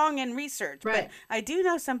not strong in research, but I do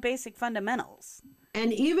know some basic fundamentals.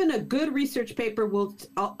 And even a good research paper will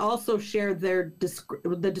also share the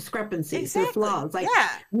discrepancies, the flaws. Like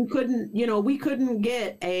we couldn't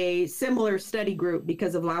get a similar study group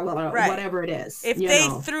because of whatever it is. If they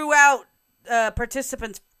threw out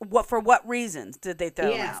participants, for what reasons did they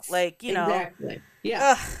throw them out? Like, exactly.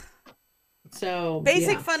 Yeah. So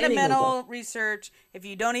basic fundamental research. If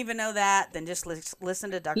you don't even know that, then just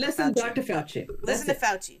listen to Dr. Fauci. Listen to Dr. Fauci. Listen to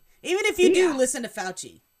Fauci. Even if you do listen to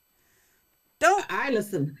Fauci. Don't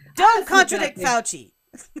contradict Fauci.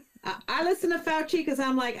 I listen to Fauci because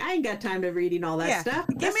I'm like, I ain't got time to reading all that stuff.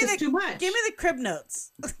 That's just too much. Give me the crib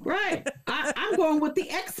notes. Right. I'm going with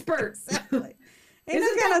the experts. Exactly.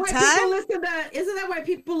 Isn't that why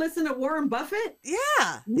people listen to Warren Buffett?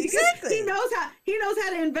 Yeah, exactly. He knows how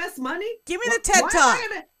to invest money. Give me the TED Talk.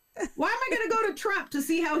 Why am I going to go to Trump to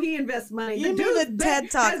see how he invests money? Give me the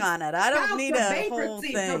TED Talk on it. I don't need a whole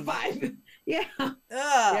thing. Yeah.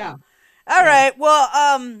 Yeah. All right. Well,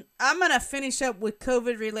 I'm gonna finish up with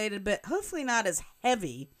COVID related, but hopefully not as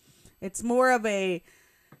heavy. It's more that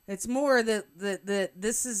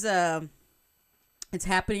this is it's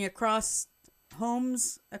happening across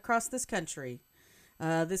homes across this country.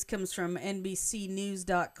 This comes from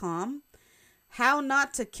NBCnews.com. How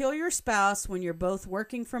not to kill your spouse when you're both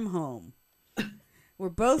working from home. We're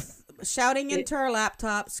both shouting into our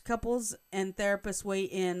laptops. Couples and therapists weigh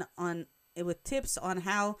in on with tips on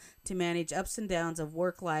how to manage ups and downs of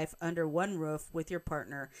work life under one roof with your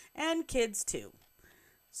partner and kids too.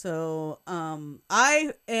 So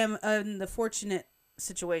I am in the fortunate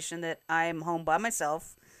situation that I am home by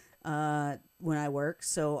myself when I work,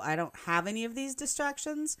 so I don't have any of these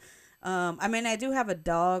distractions. I mean, I do have a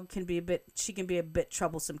dog. She can be a bit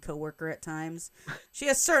troublesome coworker at times. She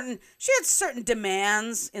has certain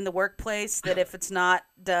demands in the workplace that if it's not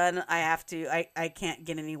done, I can't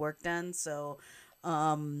get any work done. So,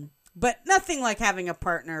 but nothing like having a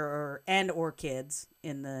partner or kids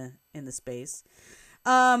in the space.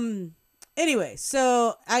 Anyway,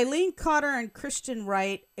 so Eileen Cotter and Christian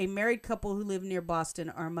Wright, a married couple who live near Boston,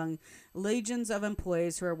 are among legions of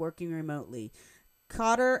employees who are working remotely.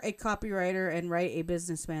 Cotter, a copywriter, and Wright, a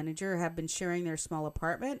business manager, have been sharing their small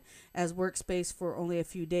apartment as workspace for only a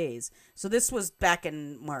few days. So this was back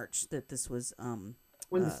in March that this was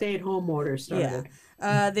when the stay-at-home order started.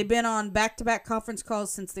 Yeah. They've been on back-to-back conference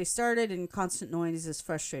calls since they started, and constant noise is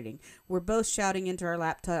frustrating. We're both shouting into our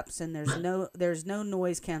laptops, and there's no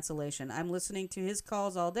noise cancellation. I'm listening to his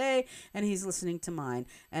calls all day, and he's listening to mine.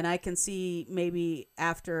 And I can see maybe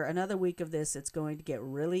after another week of this, it's going to get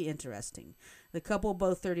really interesting. The couple,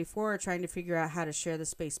 both 34, are trying to figure out how to share the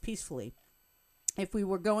space peacefully. If we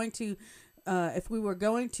were going to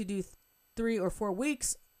do 3 or 4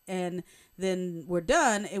 weeks and then we're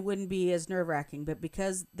done, it wouldn't be as nerve-wracking. But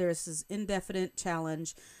because there's this indefinite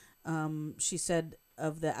challenge, she said,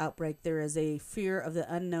 of the outbreak, there is a fear of the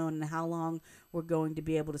unknown and how long we're going to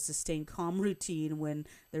be able to sustain calm routine when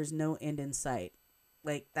there's no end in sight.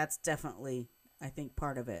 Like, that's definitely, I think,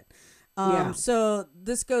 part of it. So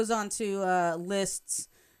this goes on to lists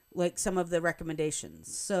like some of the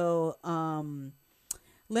recommendations. So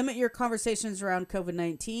limit your conversations around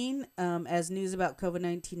COVID-19. As news about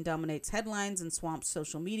COVID-19 dominates headlines and swamps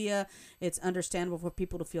social media, it's understandable for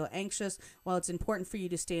people to feel anxious. While it's important for you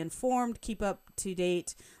to stay informed, keep up to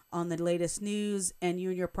date on the latest news, and you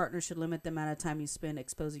and your partner should limit the amount of time you spend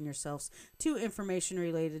exposing yourselves to information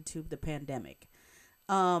related to the pandemic.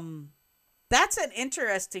 That's an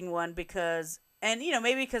interesting one because, and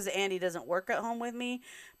maybe because Andy doesn't work at home with me,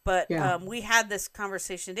 but we had this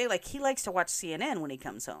conversation today. Like, he likes to watch CNN when he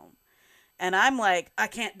comes home, and I'm like, I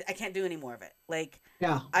can't do any more of it. Like,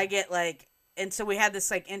 I get like, and so we had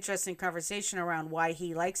this like interesting conversation around why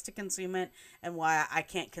he likes to consume it and why I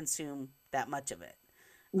can't consume that much of it.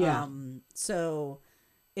 Yeah.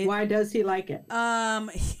 Why does he like it?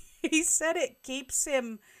 He said it keeps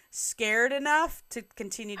him scared enough to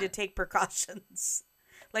continue to take precautions.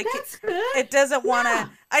 Like, it doesn't want to.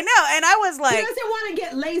 I know, and I was like, he doesn't want to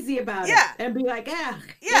get lazy about it and be like,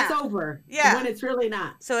 it's over. When it's really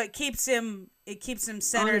not. So it keeps him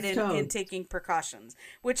centered in taking precautions,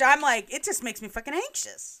 which I'm like, it just makes me fucking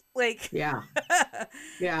anxious. Like,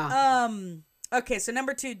 Okay, so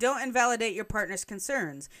number 2, don't invalidate your partner's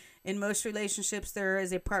concerns. In most relationships, there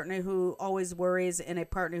is a partner who always worries and a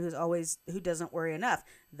partner who doesn't worry enough.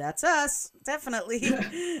 That's us, definitely.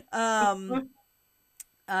 The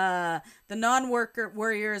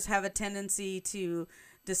non-worriers have a tendency to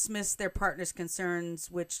dismiss their partner's concerns,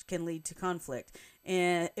 which can lead to conflict.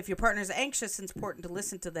 And if your partner is anxious, it's important to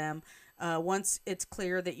listen to them. Once it's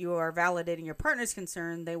clear that you are validating your partner's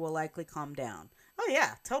concern, they will likely calm down. Oh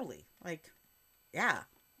yeah, totally. Like, yeah,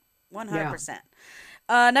 100%.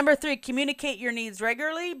 Number 3, communicate your needs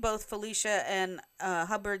regularly. Both Felicia and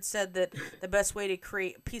Hubbard said that the best way to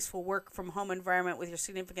create a peaceful work from home environment with your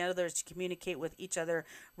significant other is to communicate with each other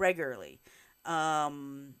regularly.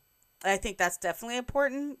 I think that's definitely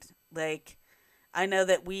important. Like, I know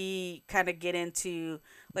that we kind of get into,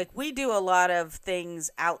 like, we do a lot of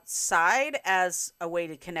things outside as a way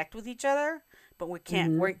to connect with each other, but we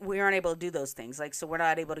can't, we aren't able to do those things. Like, so we're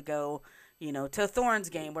not able to go, to a Thorns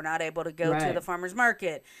game. We're not able to go to the farmer's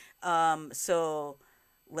market. So,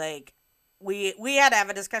 like, we had to have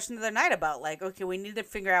a discussion the other night about, like, okay, we need to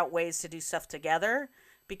figure out ways to do stuff together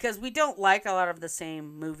because we don't like a lot of the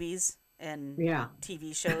same movies and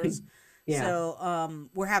TV shows. So,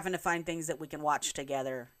 we're having to find things that we can watch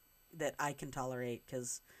together that I can tolerate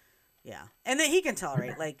because, and that he can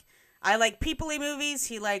tolerate. Like, I like people-y movies.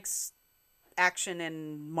 He likes action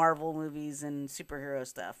and Marvel movies and superhero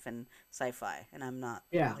stuff and sci-fi, and I'm not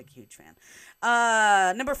like a huge fan.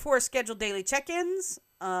 Number 4, schedule daily check-ins.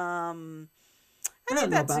 I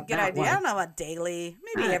think that's a good idea. I don't know about daily,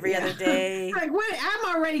 maybe every other day. Like, what?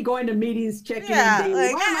 I'm already going to meetings, checking in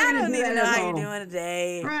daily. Like, I don't need to know how you're doing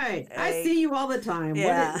today. Right, like, I see you all the time.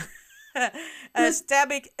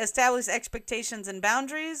 Establish expectations and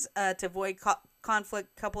boundaries to avoid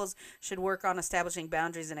conflict, couples should work on establishing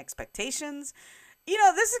boundaries and expectations. You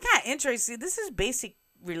know, this is kind of interesting. This is basic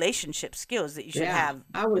relationship skills that you should have.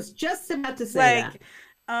 I was just about to say Like,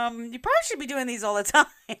 you probably should be doing these all the time.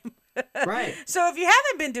 that. Right. So if you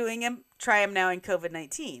haven't been doing them, try them now in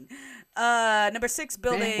COVID-19. Number 6,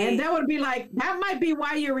 build And that would be like, that might be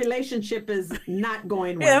why your relationship is not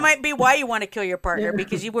going well. Yeah, that might be why you want to kill your partner,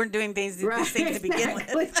 because you weren't doing these things to begin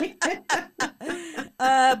with.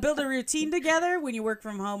 Build a routine together. When you work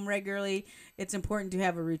from home regularly, it's important to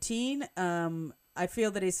have a routine. I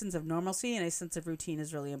feel that a sense of normalcy and a sense of routine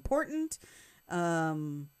is really important.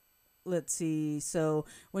 Let's see. So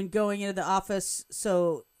when going into the office,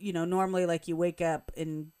 so, you know, normally like you wake up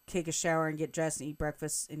and take a shower and get dressed and eat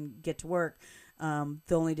breakfast and get to work. The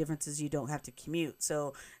only difference is you don't have to commute.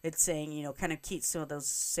 So it's saying, you know, kind of keep some of those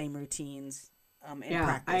same routines in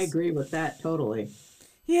practice. I agree with that totally.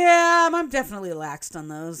 Yeah, I'm definitely laxed on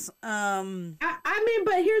those. I mean,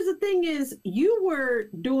 but here's the thing is, you were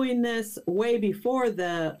doing this way before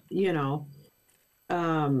the, you know,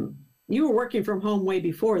 you were working from home way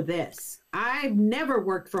before this. I've never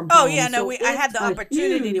worked from home. Oh, yeah, no, so I had the it's a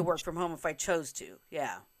opportunity to huge- work from home if I chose to.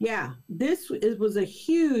 Yeah. Yeah, was a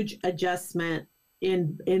huge adjustment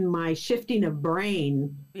in my shifting of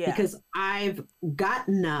brain, because I've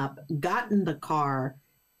gotten up, got in the car,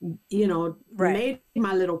 you know, made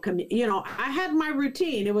my little commute. You know, I had my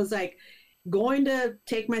routine. It was like going to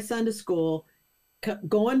take my son to school,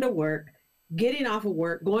 going to work, getting off of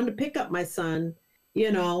work, going to pick up my son.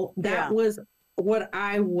 You know, that was what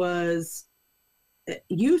I was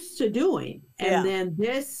used to doing. And then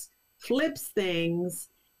this flips things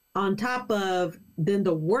on top of, then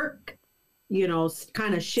the work, you know,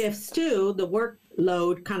 kind of shifts too. The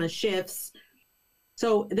workload kind of shifts.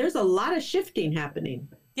 So there's a lot of shifting happening.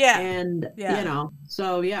 Yeah. And, you know,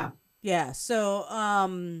 so yeah. Yeah. So,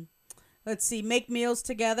 let's see, make meals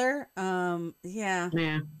together. Yeah.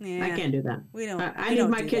 I can't do that. We don't. I we need don't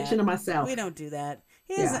my do kitchen that. to myself. We don't do that.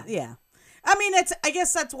 He doesn't. Yeah. I mean, I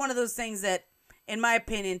guess that's one of those things that, in my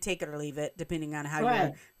opinion, take it or leave it, depending on how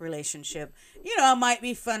your relationship. You know, it might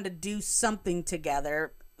be fun to do something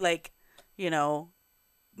together, like, you know,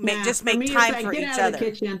 make time for each other.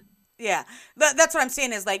 Kitchen. Yeah, that's what I'm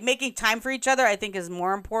saying is, like, making time for each other, I think, is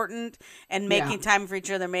more important, and making time for each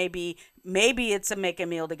other, maybe it's a make a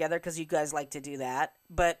meal together because you guys like to do that,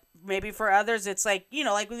 but maybe for others it's like, you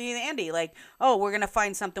know, like with you and Andy, like, oh, we're gonna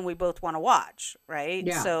find something we both want to watch, right?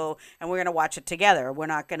 Yeah. So, and we're gonna watch it together. We're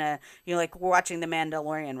not gonna, you know, like we're watching The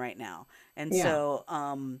Mandalorian right now, and so,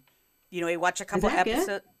 you know, we watch a couple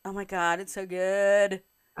episodes. Oh my God, it's so good.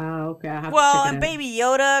 Oh, okay. I'll have Well, to check and it out. Baby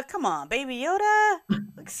Yoda, come on, Baby Yoda,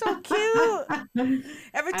 looks so cute.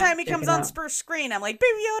 Every time he comes on screen, I'm like,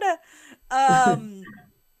 Baby Yoda.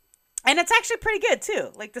 And it's actually pretty good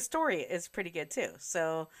too. Like, the story is pretty good too.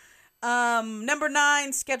 So, number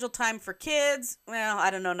 9, schedule time for kids. Well, I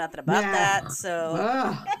don't know nothing about that. So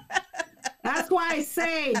Ugh. That's why I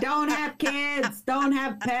say don't have kids, don't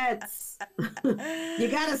have pets. You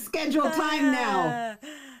got to schedule time now.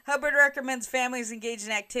 Hubbard recommends families engage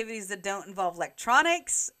in activities that don't involve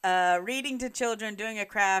electronics. Reading to children, doing a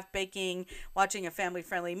craft, baking, watching a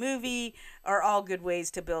family-friendly movie are all good ways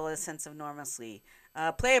to build a sense of normalcy.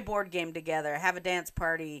 Play a board game together, have a dance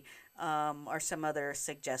party, or some other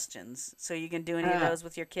suggestions. So you can do any of those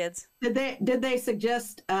with your kids? Did they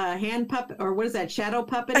suggest hand puppet, or what is that, shadow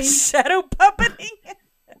puppeting? Shadow puppeting?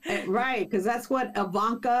 Right, because that's what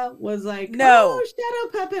Ivanka was like. No. Oh,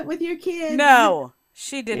 shadow puppet with your kids. No,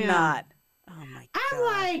 she did not. Oh my God. I'm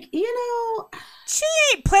like, you know, she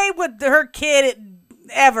ain't played with her kid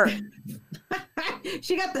ever.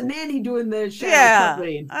 she got the nanny doing the shadow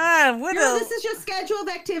puppeting. This is just scheduled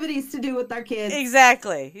activities to do with our kids.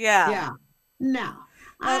 Exactly. Yeah. Yeah. No,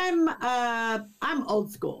 I'm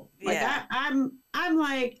old school. Like I'm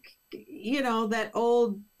like, you know, that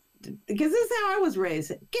old, because this is how I was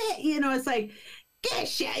raised. It's like, que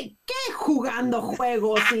jugando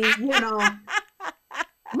juegos, y, you know,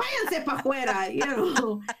 váyanse pa' fuera, you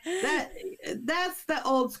know, that's the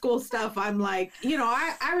old school stuff. I'm like, you know,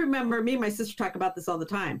 I remember me and my sister talk about this all the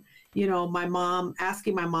time. You know, my mom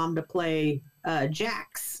asking my mom to play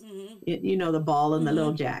jacks, you know, the ball and the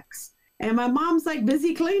little jacks. And my mom's like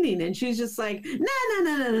busy cleaning, and she's just like, no,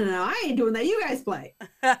 I ain't doing that. You guys play.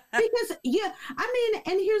 Because, I mean,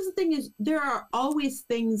 and here's the thing is, there are always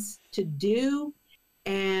things to do.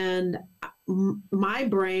 And my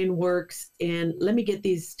brain works in, let me get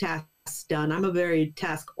these tasks done. I'm a very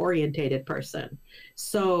task-orientated person.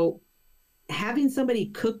 So having somebody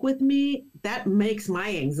cook with me, that makes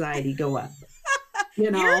my anxiety go up. You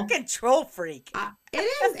You're a know, control freak. it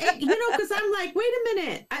is, because I'm like, wait a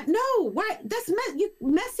minute, no, what? That's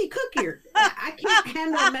messy cooker. I can't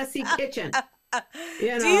handle a messy kitchen. You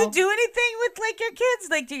know? Do you do anything with like your kids?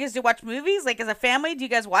 Like, do you guys watch movies? Like, as a family, do you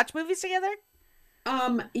guys watch movies together?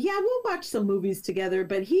 Yeah, we'll watch some movies together,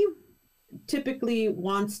 but he typically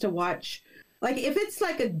wants to watch, like, if it's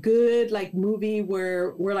like a good like movie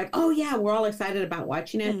where we're like, oh yeah, we're all excited about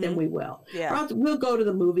watching it, then we will. Yeah. Or we'll go to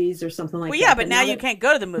the movies or something like Well, that. yeah, but now you can't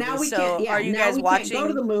go to the movies. Now we so can't. Yeah, are you now guys we watching? Can't go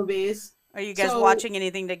to the movies. Are you guys So- watching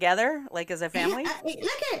anything together, like as a family?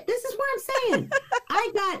 Look at this is what I'm saying.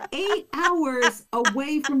 I got 8 hours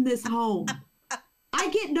away from this home. I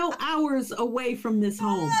get no hours away from this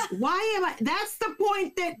home. Why am I? That's the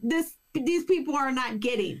point that these people are not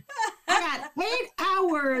getting. I got 8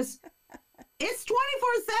 hours. It's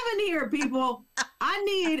 24/7 here, people. I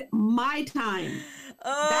need my time.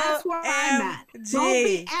 That's where I'm at. Don't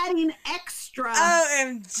be adding extra.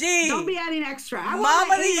 OMG. Don't be adding extra. I Mom want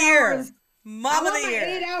my of the 8 year. hours. Mom of the year.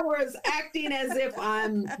 8 hours acting as if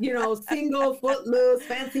I'm, single, footloose,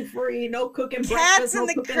 fancy free, no cooking Cats breakfast, in no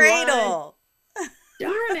the cooking cradle. lunch.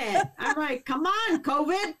 Darn it. I'm like, come on,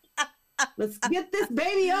 COVID. Let's get this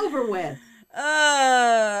baby over with.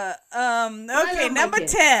 Okay, love my number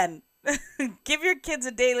kids. 10. Give your kids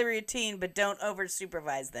a daily routine, but don't over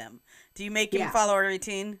supervise them. Do you make him Yeah. follow a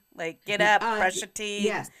routine? Like, get up, brush your teeth,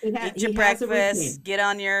 Yes, eat your he has a breakfast, routine. get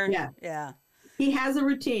on your Yeah. He has a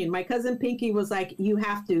routine. My cousin Pinky was like, you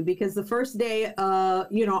have to, because the first day, I'm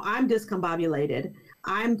discombobulated.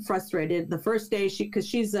 I'm frustrated. The first day, because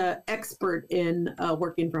she's an expert in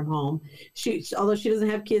working from home. Although she doesn't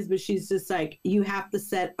have kids, but she's just like, you have to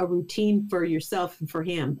set a routine for yourself and for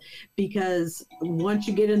him, because once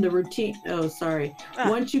you get in the routine,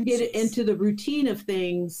 once you get into the routine of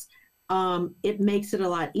things, it makes it a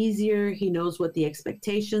lot easier. He knows what the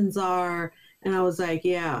expectations are. And I was like,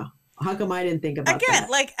 yeah. How come I didn't think about that? Again,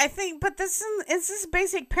 like, I think, but this is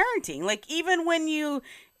basic parenting. Like, even when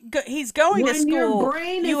he's going to When your school,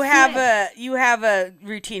 brain is you have a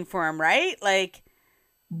routine for him, right? Like,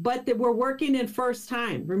 but we're working in first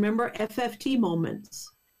time. Remember FFT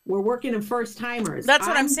moments. We're working in first timers. that's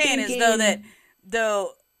what I'm saying is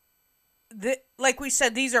like we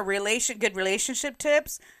said, these are good relationship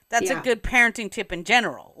tips. That's a good parenting tip in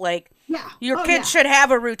general. Like, your kids should have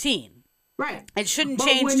a routine. Right. It shouldn't But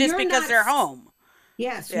change when just you're because not- they're home.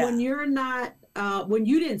 Yes, Yeah. when you're not, when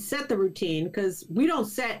you didn't set the routine, because we don't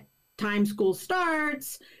set time school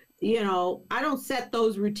starts, I don't set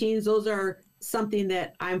those routines. Those are something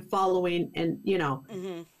that I'm following, and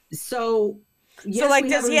so. Yes, So, like, we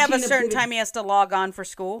does he have a routine of certain getting- time he has to log on for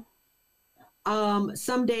school?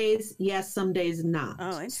 Some days, yes, some days not. Oh,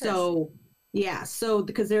 interesting. So, yeah, so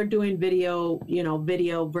because they're doing video,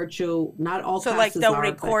 virtual, not all So, like, classes they'll are,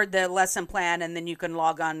 record the lesson plan, and then you can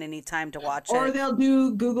log on anytime to watch or it. they'll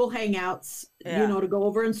do Google Hangouts, Yeah. to go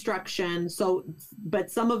over instruction. So,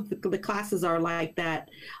 but some of the classes are like that,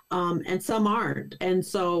 and some aren't. And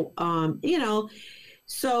so,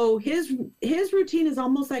 so his routine is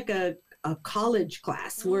almost like a college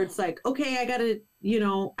class where it's like, okay, I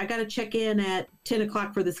gotta check in at 10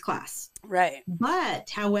 o'clock for this class. Right. But,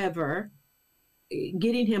 however,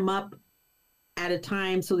 getting him up at a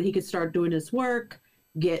time so that he could start doing his work,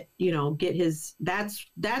 get his, that's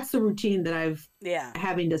the routine that I've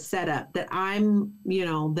having to set up, that I'm,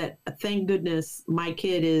 that thank goodness my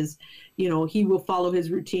kid is, he will follow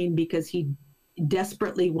his routine because he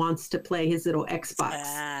desperately wants to play his little Xbox.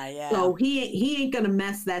 So he ain't gonna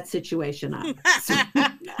mess that situation up.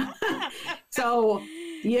 So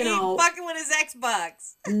He ain't fucking with his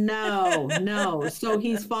Xbox. No. So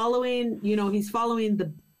he's following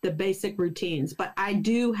the basic routines, but I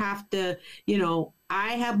do have to, I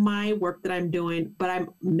have my work that I'm doing, but I'm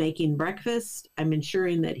making breakfast. I'm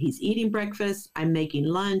ensuring that he's eating breakfast. I'm making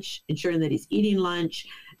lunch, ensuring that he's eating lunch,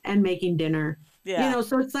 and making dinner. Yeah.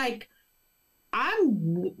 So it's like,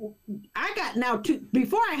 I got now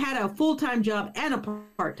before I had a full-time job and a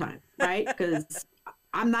part-time, right? Because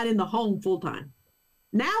I'm not in the home full-time.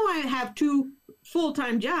 Now I have 2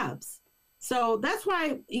 full-time jobs. So that's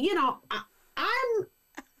why, I'm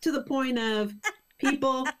to the point of,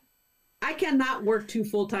 people, I cannot work 2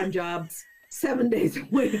 full-time jobs 7 days a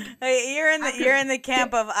week. Hey, you're in the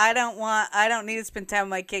camp of I don't need to spend time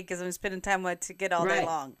with my kid because I'm spending time with my kid all day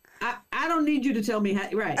long. I don't need you to tell me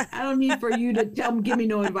right. I don't need for you to give me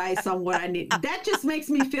no advice on what I need. That just makes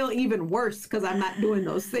me feel even worse because I'm not doing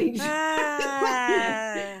those things.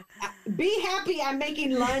 Be happy I'm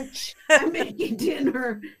making lunch. I'm making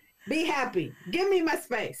dinner. Be happy. Give me my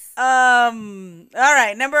space. All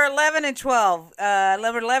right, number 11 and 12.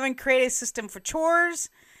 Number 11, create a system for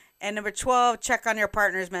chores. And number 12, check on your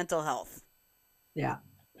partner's mental health. Yeah.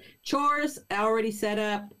 Chores, I already set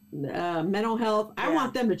up. Mental health, I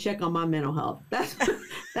want them to check on my mental health.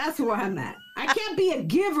 That's where I'm at. I can't be a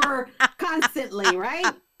giver constantly,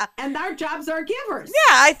 right? And our jobs are givers.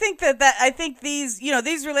 Yeah, I think I think these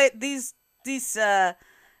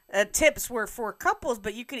tips were for couples,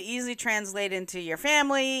 but you could easily translate into your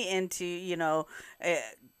family, into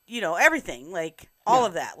everything, like all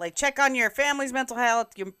of that. Like, check on your family's mental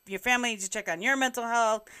health. Your family needs to check on your mental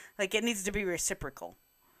health. Like, it needs to be reciprocal.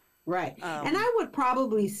 Right. And I would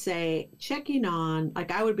probably say checking on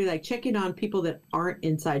people that aren't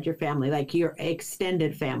inside your family, like your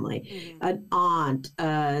extended family, an aunt,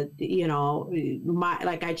 I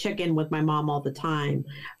check in with my mom all the time,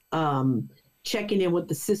 checking in with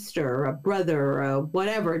the sister, a brother,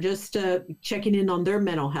 whatever, just checking in on their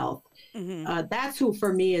mental health. That's who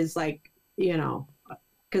for me is like,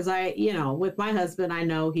 because with my husband, I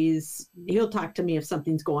know he'll talk to me if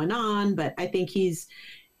something's going on, but I think he's,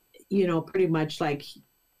 pretty much like,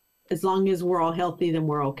 as long as we're all healthy, then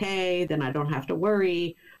we're okay. Then I don't have to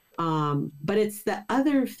worry. But it's the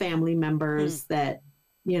other family members that,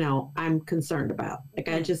 I'm concerned about. Like,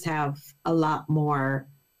 I just have a lot more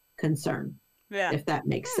concern. Yeah. If that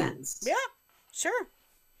makes sense. Yeah, sure.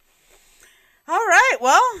 All right.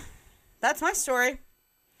 Well, that's my story.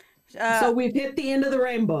 So we've hit the end of the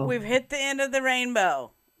rainbow. We've hit the end of the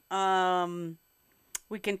rainbow.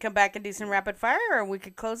 We can come back and do some rapid fire, or we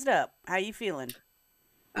could close it up. How you feeling?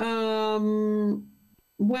 Well,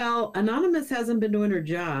 Anonymous hasn't been doing her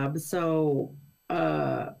job, so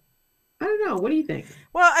I don't know. What do you think?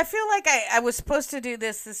 Well, I feel like I was supposed to do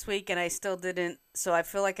this week, and I still didn't. So I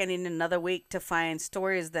feel like I need another week to find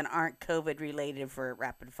stories that aren't COVID related for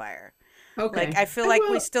rapid fire. Okay. Like, I feel like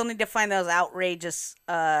we still need to find those outrageous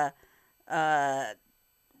titles,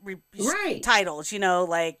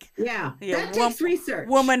 that takes research.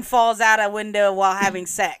 Woman falls out a window while having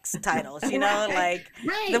sex titles,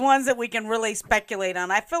 the ones that we can really speculate on.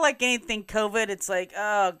 I feel like anything COVID, it's like,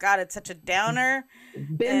 oh God, it's such a downer.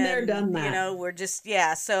 Been there, done that. We're just,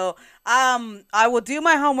 so I will do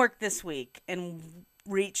my homework this week and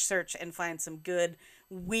search and find some good,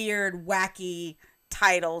 weird, wacky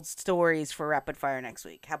titled stories for rapid fire next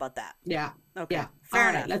week. How about that? Yeah. Okay. Yeah. Fair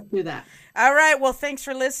enough. Right, let's do that. All right. Well, thanks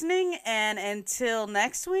for listening. And until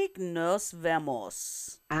next week, nos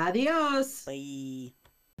vemos. Adios. Bye.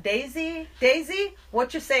 Daisy,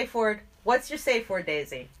 what's your safe word?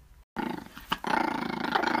 Daisy?